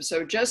expensive.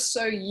 So just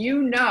so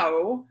you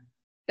know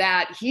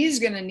that he's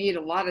going to need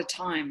a lot of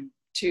time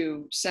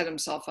to set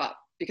himself up,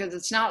 because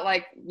it's not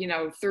like,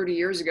 30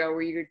 years ago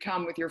where you could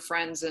come with your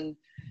friends and,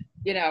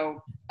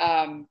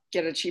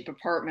 get a cheap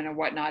apartment and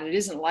whatnot. It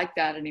isn't like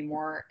that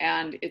anymore.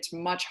 And it's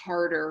much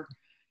harder.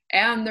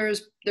 And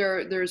there's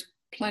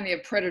plenty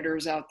of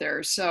predators out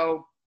there.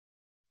 So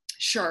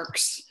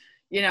sharks,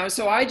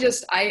 so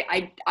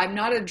I'm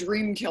not a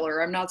dream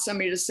killer. I'm not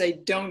somebody to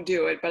say, don't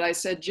do it. But I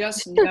said,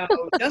 just know,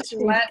 just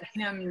let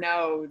him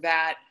know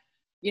that,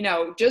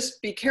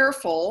 just be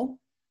careful.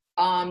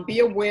 Be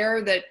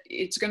aware that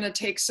it's going to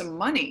take some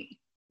money,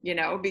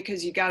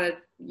 because you gotta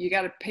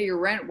pay your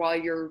rent while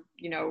you're,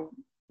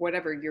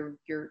 whatever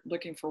you're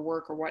looking for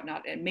work or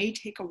whatnot. It may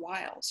take a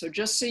while. So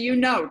just so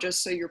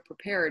just so you're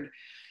prepared.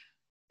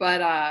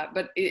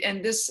 But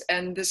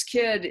this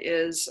kid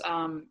is,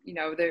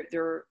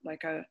 they're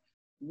like a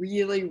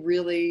really,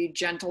 really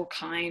gentle,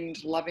 kind,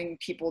 loving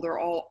people. They're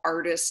all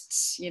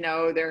artists,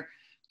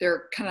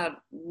 they're kind of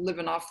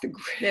living off the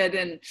grid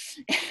and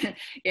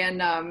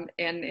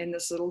in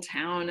this little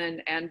town,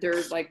 and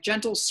they're like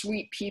gentle,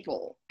 sweet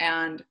people.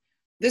 And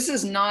this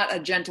is not a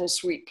gentle,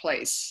 sweet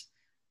place.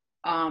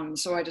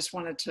 So I just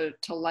wanted to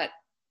let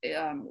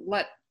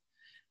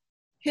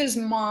his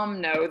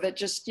mom know that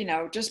just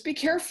be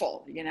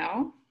careful,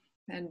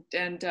 and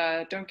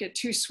don't get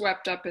too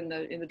swept up in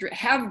the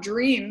have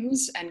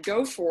dreams and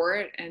go for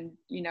it, and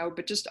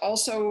but just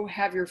also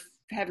have your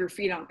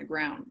feet on the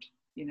ground.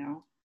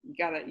 You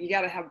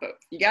gotta have both.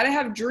 You gotta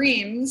have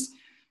dreams,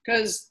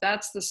 because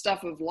that's the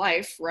stuff of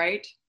life,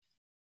 right?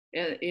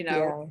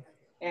 Yeah.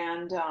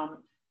 And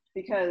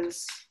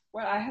because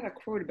I had a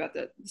quote about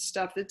that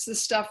stuff. It's the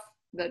stuff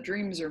that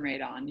dreams are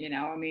made on.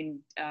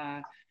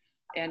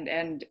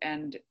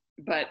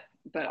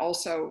 But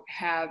also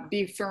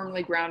be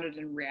firmly grounded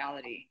in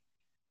reality,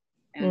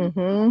 and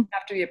you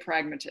have to be a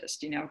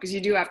pragmatist, because you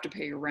do have to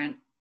pay your rent,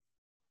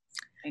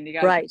 and you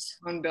got to pay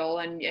your own bill,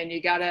 and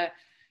you gotta,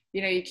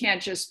 you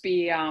can't just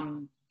be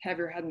have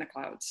your head in the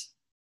clouds.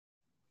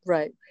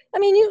 Right. I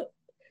mean,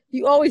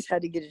 you always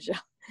had to get a job.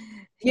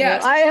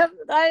 Yes.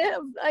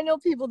 I know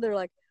people that are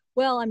like,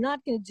 well, I'm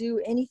not going to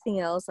do anything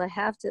else. I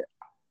have to,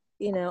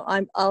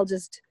 I'll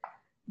just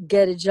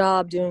get a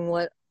job doing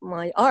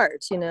my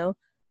art,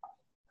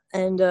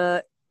 and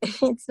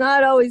it's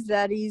not always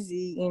that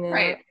easy,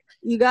 Right.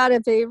 You got to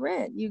pay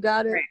rent, you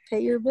got to pay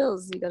your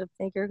bills, you got to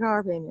make your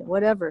car payment,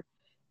 whatever.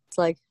 It's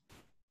like,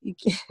 you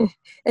can't,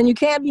 and you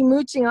can't be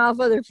mooching off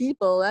other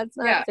people. That's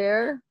not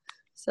fair.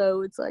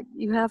 So it's like,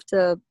 you have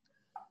to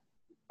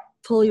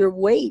pull your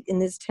weight in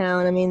this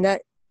town. I mean,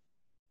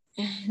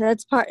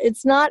 that's part,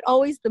 it's not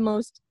always the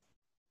most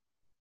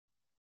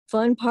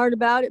fun part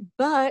about it,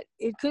 but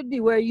it could be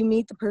where you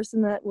meet the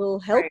person that will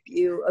help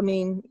you. I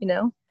mean,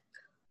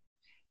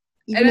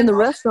 even in the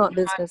restaurant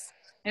business.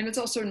 And it's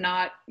also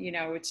not,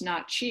 it's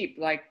not cheap.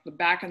 Like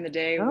back in the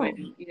day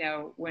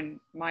when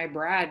my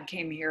Brad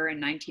came here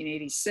in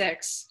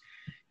 1986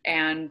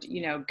 and,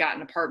 got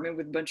an apartment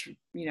with a bunch of,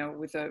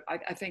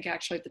 I think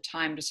actually at the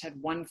time just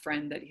had one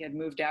friend that he had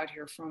moved out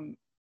here from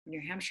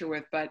New Hampshire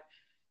with, but,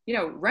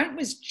 rent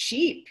was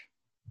cheap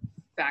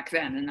back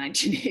then in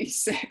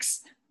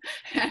 1986.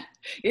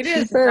 It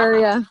is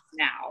now,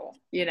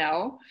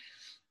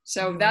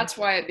 so that's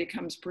why it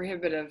becomes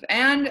prohibitive.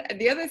 And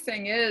the other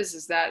thing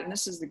is that, and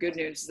this is the good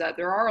news, is that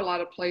there are a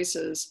lot of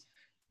places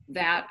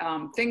that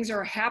things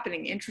are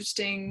happening,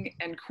 interesting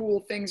and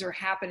cool things are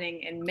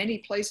happening in many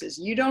places.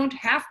 You don't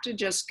have to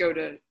just go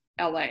to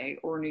LA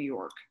or New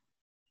York,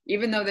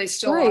 even though they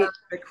still are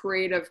the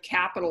creative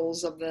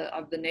capitals of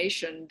the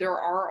nation. There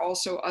are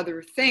also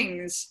other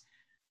things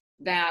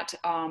that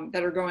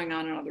are going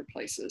on in other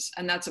places,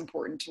 and that's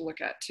important to look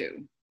at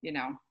too,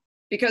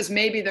 because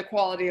maybe the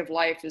quality of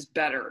life is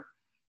better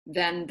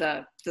than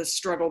the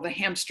struggle, the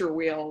hamster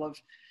wheel of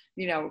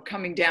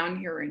coming down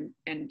here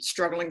and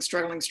struggling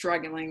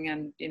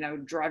and,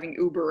 driving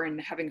Uber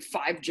and having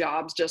 5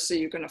 jobs just so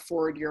you can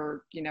afford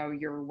your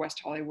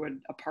West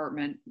Hollywood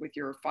apartment with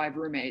your 5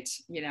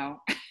 roommates,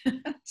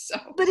 so.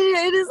 But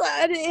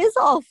it is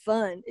all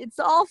fun. It's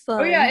all fun.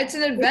 Oh yeah, it's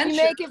an adventure. If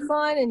you make it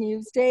fun and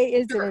you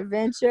it's an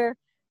adventure.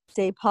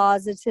 Stay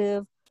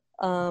positive.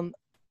 COVID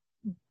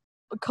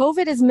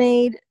has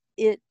made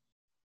it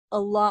a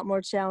lot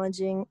more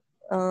challenging,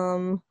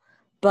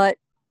 but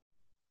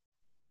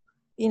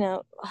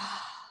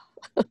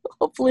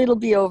hopefully it'll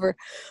be over.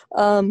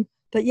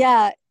 But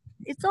yeah,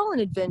 it's all an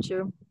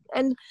adventure.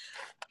 And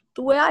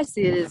the way I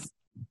see it is,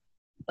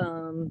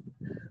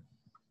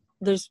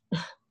 there's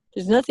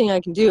nothing I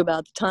can do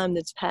about the time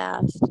that's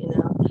passed,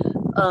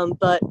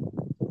 but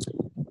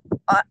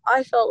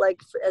I felt like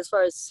as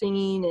far as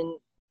singing and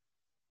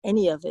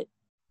any of it,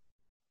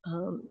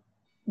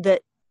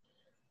 that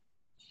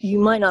you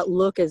might not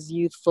look as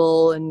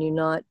youthful and you're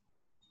not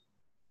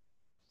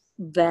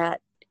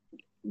that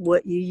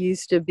what you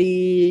used to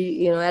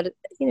be,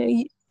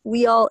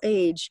 we all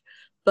age,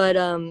 but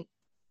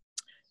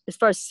as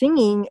far as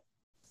singing,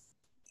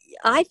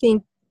 I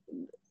think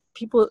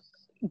people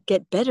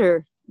get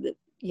better,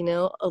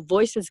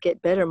 voices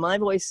get better. My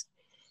voice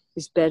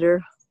is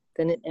better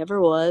than it ever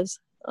was.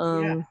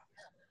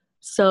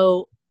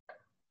 So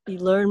you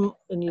learn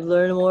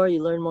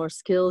more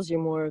skills,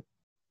 you're more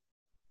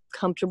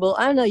comfortable.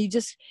 I don't know,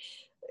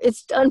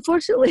 it's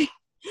unfortunately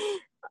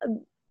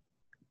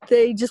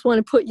they just want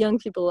to put young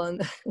people on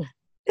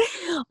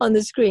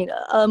the screen.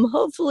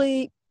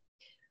 Hopefully,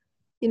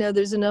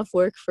 there's enough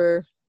work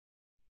for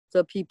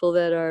the people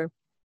that are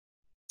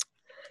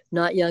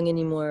not young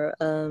anymore.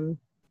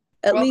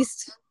 At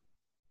least,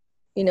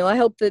 I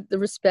hope that the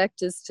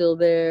respect is still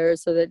there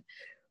so that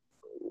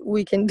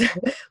we can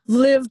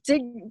live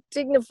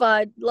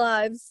dignified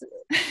lives.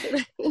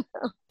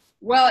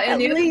 Well, and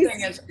the other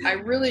thing is, I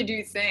really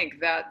do think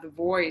that the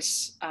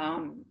voice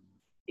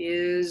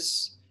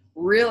is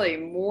really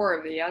more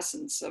of the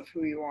essence of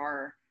who you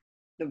are,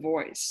 the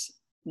voice,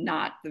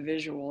 not the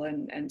visual.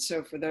 And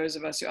so for those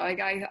of us who,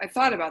 I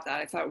thought about that.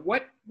 I thought,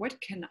 what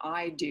can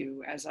I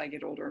do as I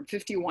get older? I'm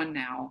 51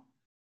 now.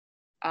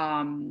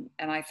 And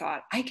I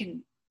thought, I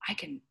can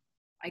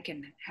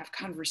have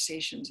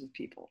conversations with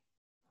people,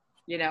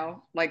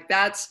 like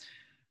that's,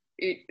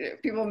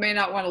 people may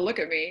not want to look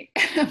at me,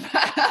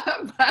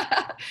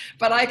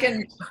 but I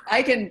can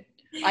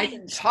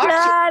talk to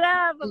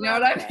you know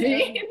what I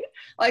mean?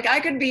 Like I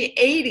could be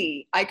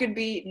 80, I could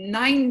be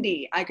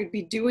 90, I could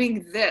be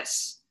doing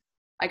this.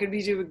 I could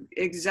be doing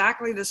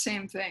exactly the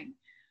same thing.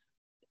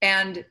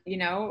 And,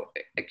 it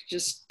could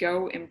just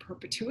go in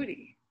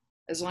perpetuity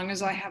as long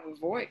as I have a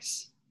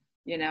voice,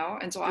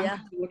 and so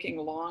I'm looking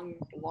long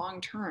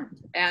term.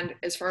 And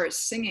as far as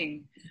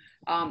singing,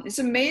 it's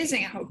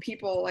amazing how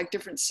people, like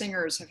different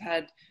singers, have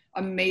had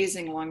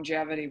amazing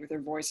longevity with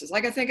their voices.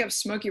 Like I think of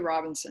Smokey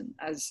Robinson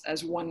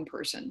as one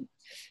person,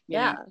 you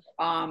know?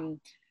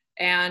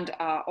 And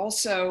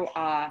also,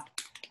 oh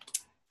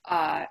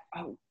God,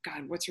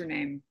 what's her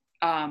name?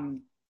 Her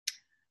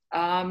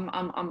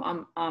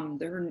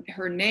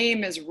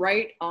name is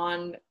right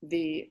on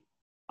the.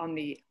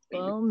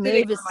 Well,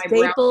 Mavis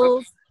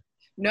Staples.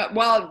 No,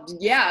 well,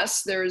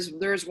 yes,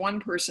 there's one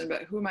person,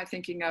 but who am I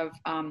thinking of?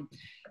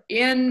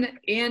 In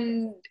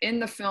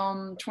the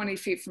film 20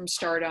 Feet from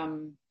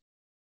Stardom,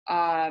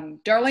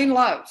 Darlene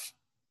Love.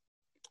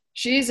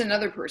 She's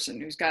another person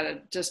who's got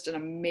just an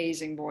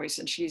amazing voice,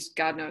 and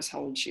God knows how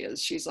old she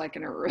is. She's like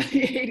in her early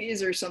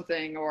 80s or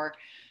something, or,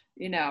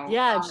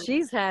 Yeah,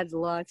 she's had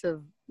lots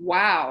of.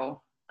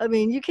 Wow. I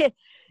mean, you can't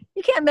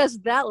mess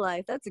with that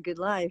life. That's a good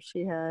life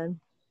she had.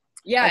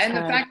 Yeah, and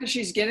the fact that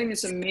she's getting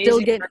this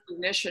amazing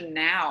recognition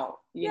now,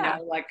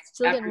 like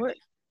after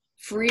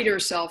freed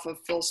herself of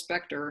Phil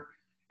Spector,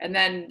 and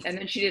then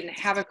she didn't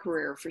have a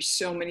career for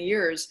so many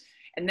years,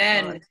 and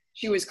then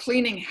she was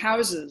cleaning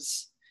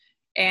houses,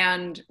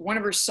 and one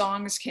of her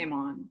songs came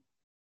on,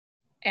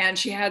 and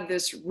she had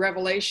this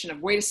revelation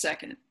of, wait a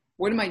second,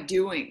 what am I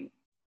doing?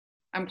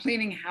 I'm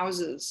cleaning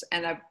houses,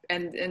 and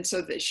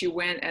so that she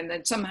went, and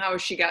then somehow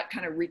she got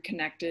kind of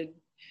reconnected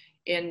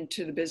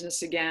into the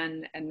business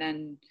again, and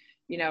then.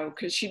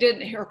 Because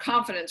her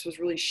confidence was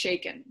really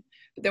shaken.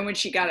 But then when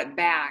she got it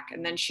back,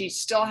 and then she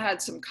still had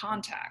some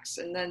contacts,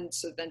 and then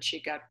she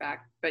got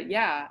back. But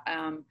yeah,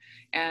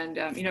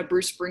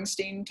 Bruce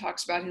Springsteen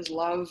talks about his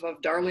love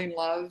of Darlene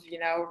Love,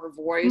 her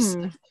voice,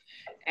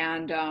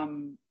 and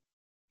and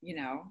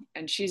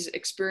she's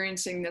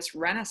experiencing this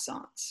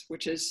renaissance,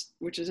 which is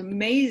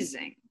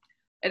amazing.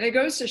 And it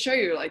goes to show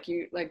you, like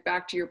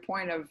back to your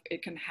point of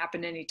it can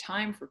happen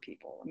anytime for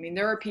people. I mean,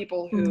 there are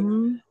people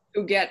who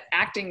get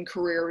acting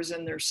careers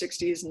in their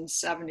 60s and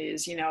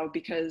 70s,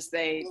 because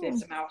they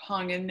somehow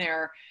hung in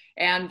there.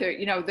 And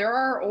there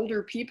are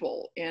older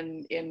people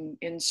in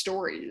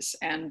stories,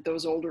 and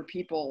those older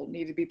people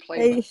need to be played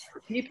by older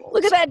people.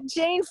 Look at that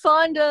Jane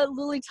Fonda,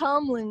 Lily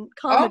Tomlin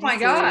comedy. Oh my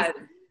God.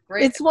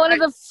 It's one of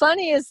the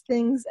funniest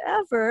things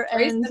ever.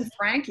 Grace and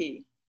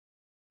Frankie.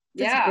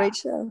 It's a great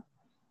show.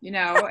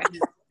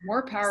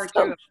 More power to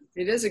them.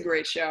 It is a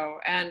great show.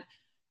 And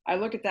I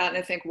look at that and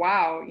I think,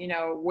 wow, you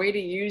know, way to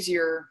use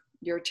your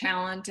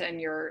talent and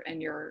your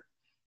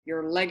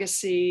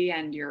legacy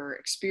and your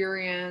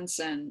experience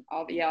and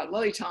all the, yeah,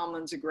 Lily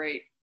Tomlin's a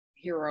great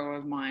hero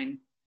of mine.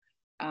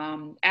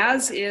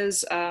 As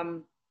is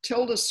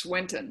Tilda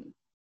Swinton.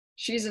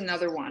 She's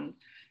another one,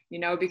 you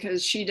know,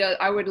 because she does,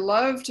 I would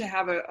love to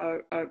have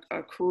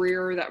a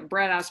career that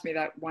Brad asked me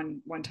that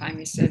one time.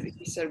 He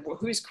said, well,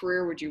 whose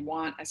career would you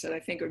want? I said, I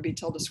think it would be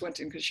Tilda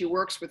Swinton, because she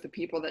works with the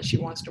people that she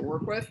wants to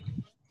work with.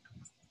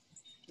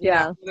 You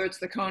know, whether it's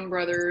the Coen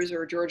brothers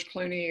or George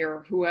Clooney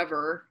or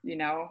whoever, you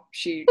know,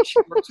 she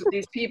works with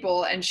these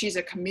people, and she's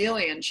a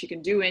chameleon. She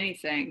can do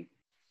anything.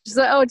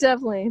 So, oh,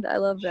 definitely. I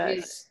love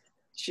that.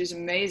 She's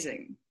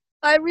amazing.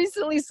 I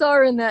recently saw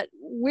her in that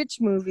witch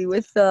movie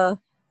with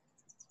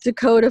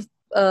Dakota,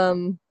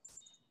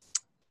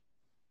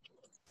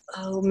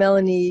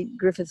 Melanie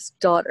Griffith's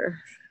daughter.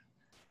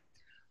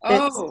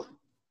 Oh.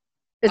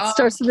 It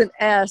starts with an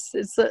S.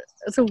 It's a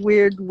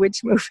weird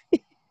witch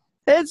movie.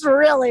 It's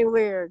really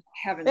weird.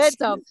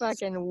 It's a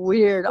fucking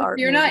weird art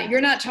movie.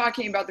 You're not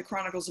talking about the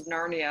Chronicles of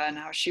Narnia and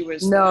how she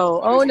was.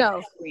 No,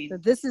 no.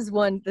 This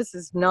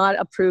is not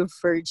approved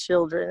for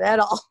children at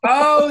all.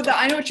 Oh,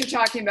 I know what you're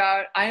talking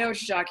about.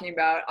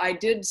 I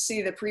did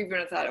see the preview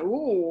and I thought,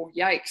 ooh,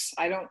 yikes.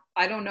 I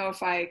don't know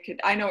if I could.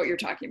 I know what you're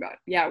talking about.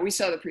 Yeah, we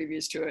saw the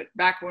previews to it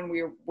back when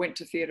we went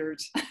to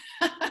theaters.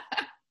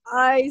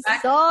 I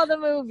saw the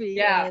movie.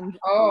 Yeah. And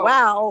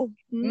wow.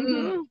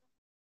 Mm-hmm.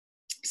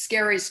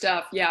 Scary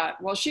stuff. Yeah.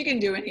 Well, she can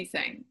do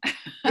anything.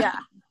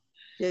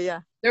 Yeah.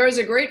 There was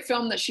a great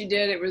film that she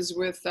did. It was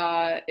with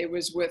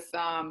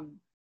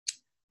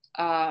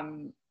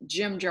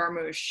Jim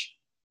Jarmusch,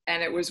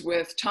 and it was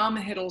with Tom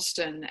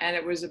Hiddleston, and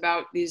it was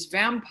about these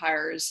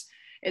vampires.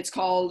 It's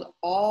called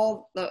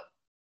All the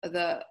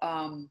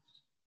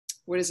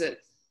what is it?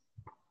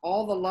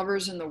 All the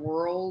Lovers in the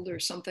World, or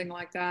something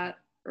like that,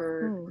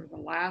 or The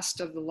Last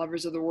of the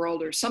Lovers of the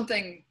World, or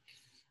something.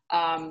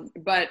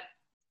 But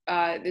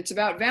it's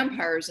about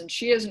vampires, and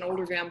she is an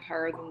older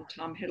vampire than the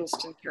Tom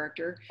Hiddleston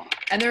character.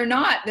 And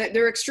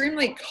they're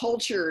extremely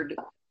cultured,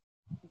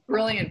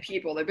 brilliant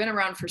people. They've been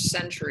around for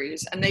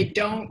centuries, and they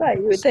don't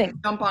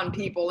jump on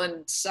people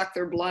and suck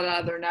their blood out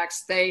of their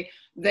necks. They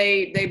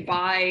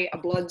buy a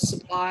blood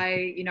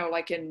supply, you know,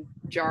 like in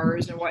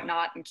jars and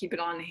whatnot, and keep it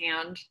on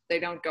hand. They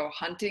don't go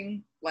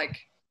hunting like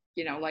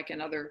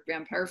in other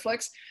vampire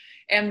flicks.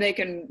 And they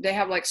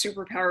have like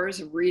superpowers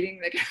of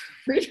reading. They can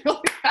read really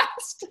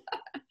fast.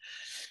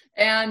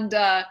 And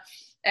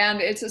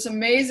it's this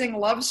amazing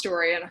love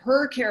story, and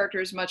her character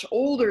is much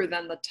older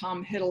than the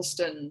Tom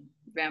Hiddleston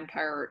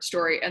vampire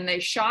story, and they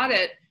shot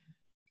it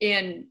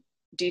in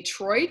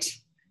Detroit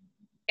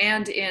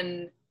and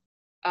in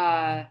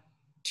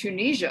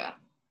Tunisia,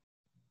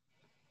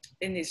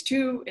 in these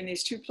two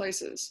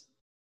places.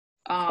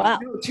 Wow.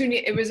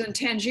 It was in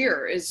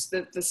Tangier, is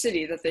the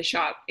city that they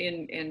shot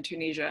in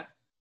Tunisia,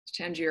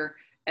 Tangier,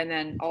 and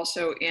then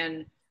also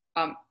in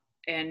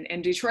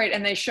Detroit,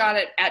 and they shot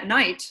it at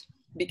night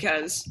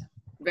because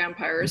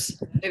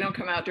vampires, they don't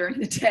come out during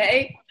the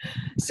day.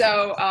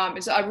 So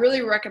I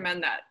really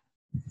recommend that.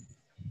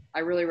 I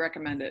really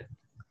recommend it.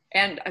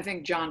 And I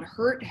think John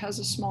Hurt has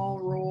a small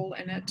role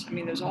in it. I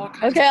mean, there's all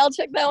kinds. Okay, I'll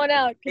check that one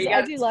out, because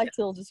I do like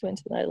Tilda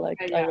Swinton. I like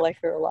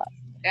her a lot.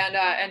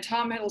 And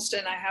Tom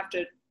Hiddleston, I have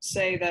to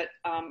say that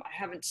I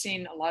haven't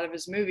seen a lot of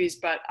his movies,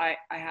 but I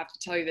have to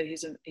tell you that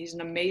he's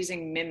an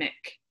amazing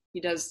mimic. He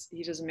does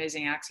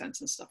amazing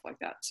accents and stuff like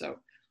that. So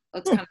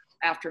that's kind of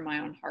after my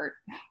own heart.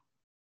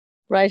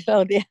 Right.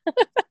 Oh, yeah.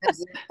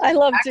 I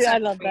love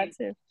that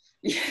too.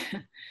 Yeah.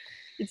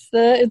 It's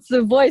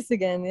the voice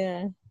again.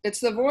 Yeah. It's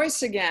the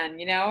voice again,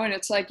 you know, and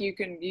it's like you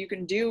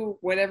can do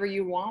whatever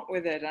you want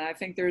with it. And I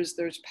think there's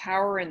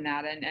power in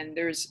that, and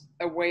there's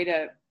a way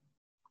to,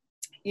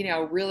 you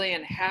know, really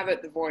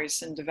inhabit the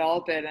voice and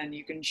develop it, and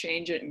you can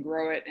change it and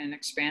grow it and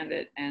expand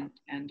it. And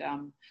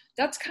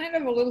that's kind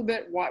of a little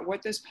bit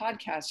what this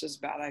podcast is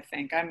about. I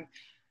think I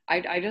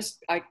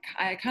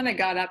kind of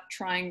got up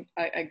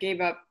I gave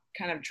up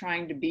kind of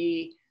trying to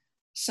be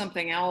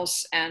something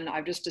else, and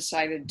I've just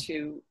decided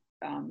to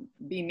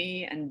be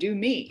me and do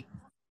me,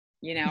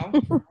 you know.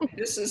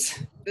 This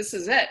is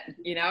it,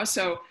 you know.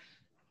 So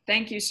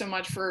thank you so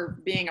much for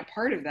being a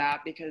part of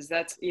that, because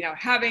that's, you know,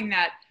 having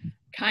that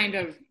kind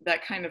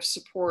of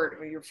support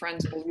where your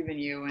friends believe in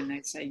you and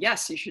they say,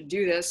 yes, you should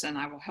do this, and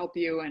I will help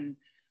you, and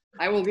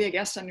I will be a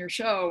guest on your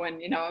show.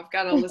 And, you know, I've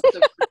got a list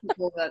of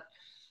people that,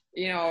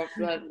 you know,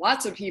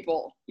 lots of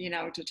people, you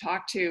know, to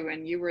talk to,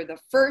 and you were the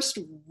first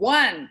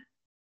one.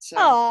 So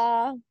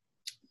aww.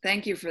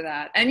 Thank you for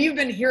that. And you've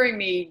been hearing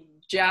me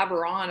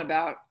jabber on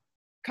about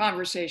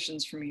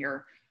Conversations from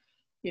Here,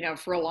 you know,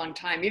 for a long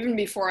time, even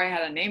before I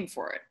had a name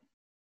for it.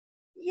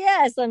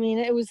 Yes. I mean,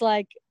 it was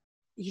like,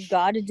 you've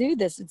got to do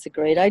this. It's a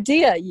great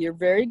idea. You're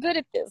very good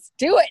at this.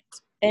 Do it.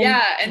 And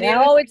yeah. And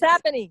now it's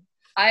happening.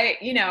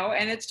 You know,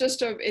 and it's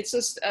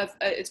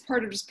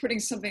part of just putting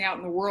something out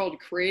in the world,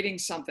 creating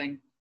something.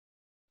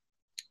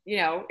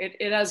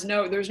 it has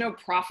there's no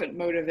profit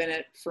motive in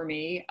it for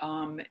me.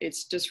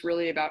 It's just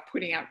really about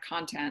putting out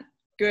content,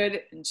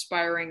 good,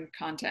 inspiring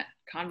content,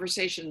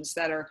 conversations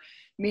that are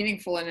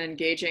meaningful and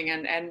engaging,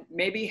 and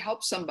maybe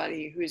help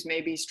somebody who's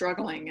maybe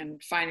struggling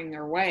and finding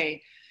their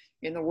way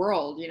in the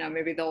world.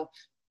 Maybe they'll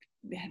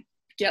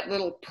get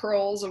little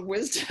pearls of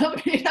wisdom,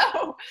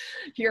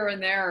 here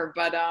and there,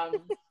 but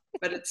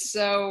it's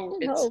so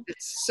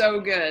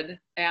good,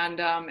 and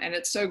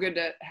it's so good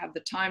to have the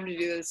time to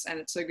do this, and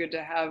it's so good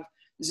to have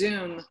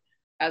Zoom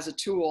as a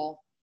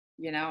tool,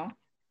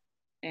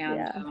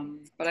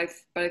 and but I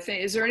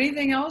think, is there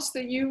anything else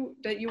that you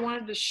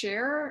wanted to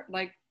share,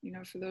 like,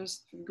 for the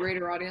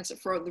greater audience,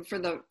 for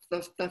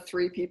the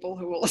 3 people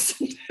who will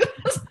listen to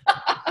this?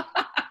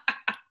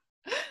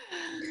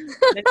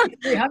 Maybe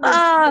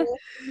 300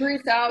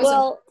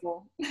 3,000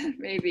 people,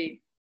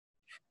 maybe.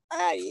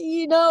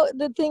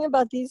 The thing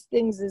about these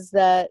things is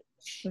that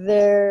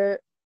they're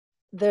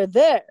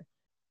there,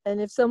 and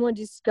if someone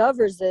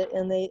discovers it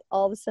and they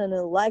all of a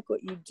sudden like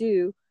what you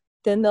do,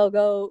 then they'll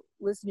go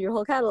listen to your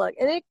whole catalog,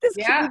 and this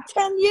could be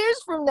 10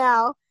 years from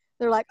now.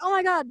 They're like, oh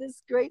my God, this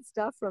is great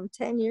stuff from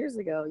 10 years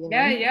ago.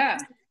 Yeah.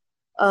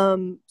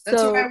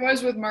 That's what I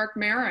was with Marc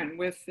Maron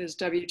with his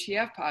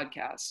WTF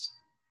podcast.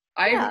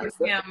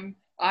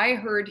 I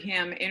heard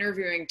him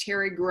interviewing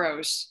Terry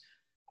Gross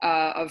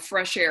of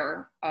Fresh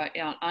Air on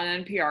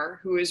NPR,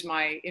 who is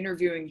my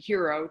interviewing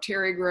hero.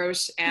 Terry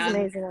Gross and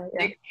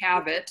Nick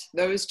Cavett,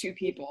 those 2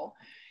 people.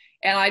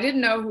 And I didn't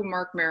know who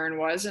Marc Maron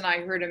was, and I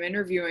heard him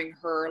interviewing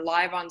her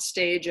live on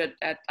stage at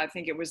I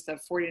think it was the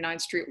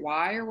 49th Street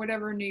Y or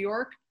whatever in New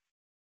York,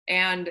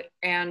 and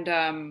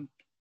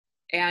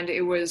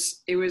it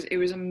was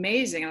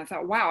amazing. And I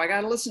thought, wow, I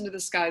got to listen to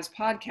this guy's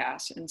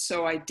podcast, and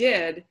so I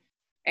did.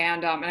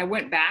 And I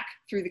went back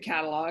through the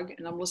catalog,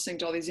 and I'm listening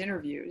to all these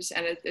interviews,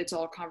 and it's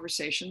all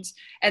conversations.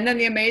 And then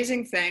the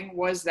amazing thing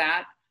was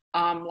that,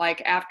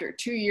 like, after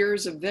 2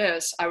 years of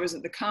this, I was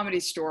at the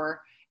Comedy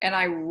Store, and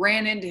I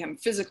ran into him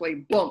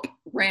physically,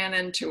 ran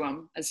into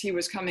him as he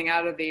was coming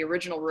out of the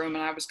original room,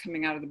 and I was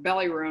coming out of the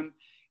belly room,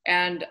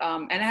 and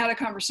I had a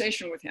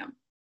conversation with him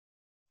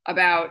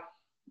about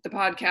the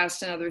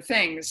podcast and other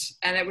things.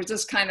 And it was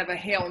just kind of a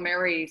Hail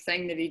Mary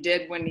thing that he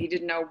did when he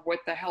didn't know what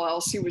the hell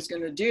else he was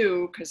going to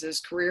do, because his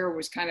career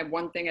was kind of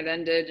one thing had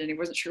ended and he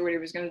wasn't sure what he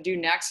was going to do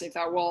next. And he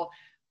thought, well,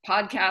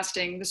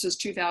 podcasting, this is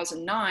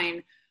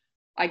 2009.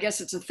 I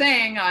guess it's a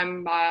thing.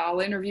 I'll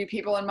interview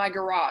people in my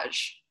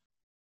garage,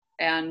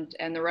 and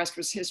the rest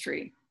was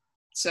history.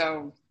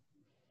 So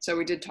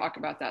we did talk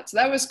about that. So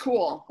that was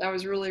cool. That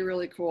was really,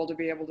 really cool to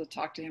be able to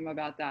talk to him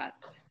about that.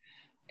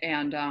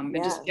 And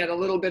just get a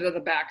little bit of the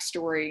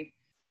backstory,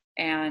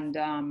 and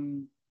of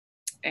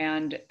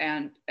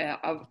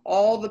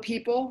all the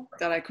people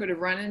that I could have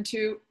run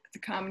into at the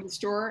Comedy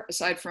Store,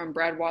 aside from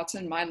Brad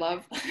Watson, my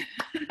love,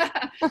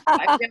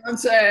 my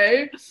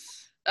fiance,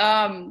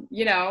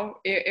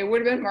 it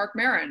would have been Marc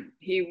Maron.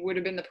 He would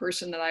have been the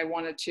person that I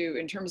wanted to,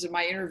 in terms of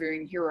my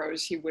interviewing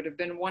heroes, he would have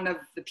been one of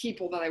the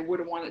people that I would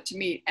have wanted to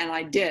meet, and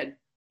I did,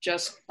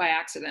 just by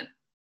accident.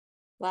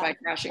 Wow. By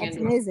crashing into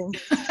amazing.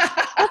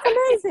 That's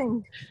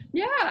amazing.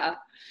 Yeah.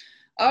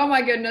 Oh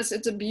my goodness.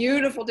 It's a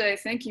beautiful day.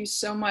 Thank you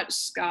so much,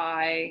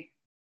 Sky.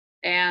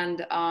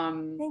 And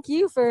thank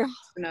you for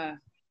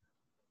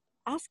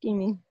asking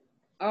me.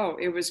 Oh,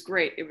 it was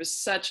great. It was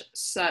such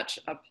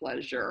a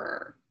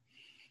pleasure.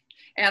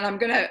 And what I'm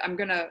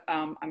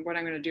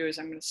gonna do is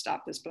I'm gonna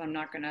stop this, but I'm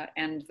not gonna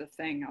end the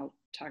thing. I'll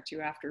talk to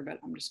you after, but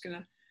I'm just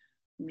gonna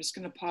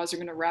pause. I'm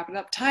gonna wrap it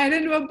up, tie it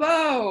into a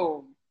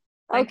bow.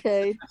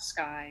 Okay. Thank you so much,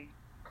 Sky.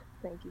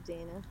 Thank you,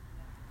 Dana.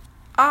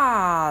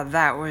 Ah,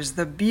 that was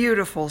the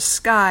beautiful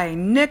Sky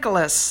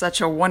Nicholas.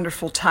 Such a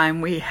wonderful time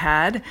we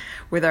had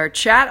with our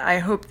chat. I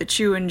hope that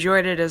you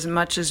enjoyed it as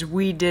much as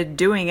we did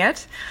doing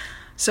it.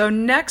 So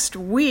next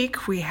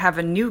week we have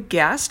a new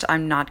guest.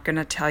 I'm not going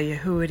to tell you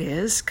who it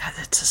is because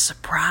it's a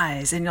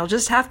surprise, and you'll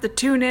just have to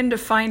tune in to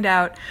find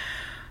out.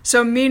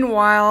 So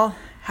meanwhile,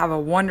 have a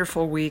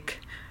wonderful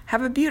week.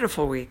 Have a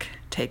beautiful week.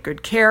 Take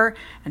good care,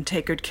 and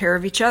take good care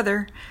of each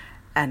other.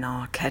 And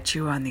I'll catch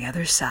you on the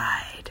other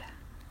side.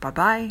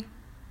 Bye-bye.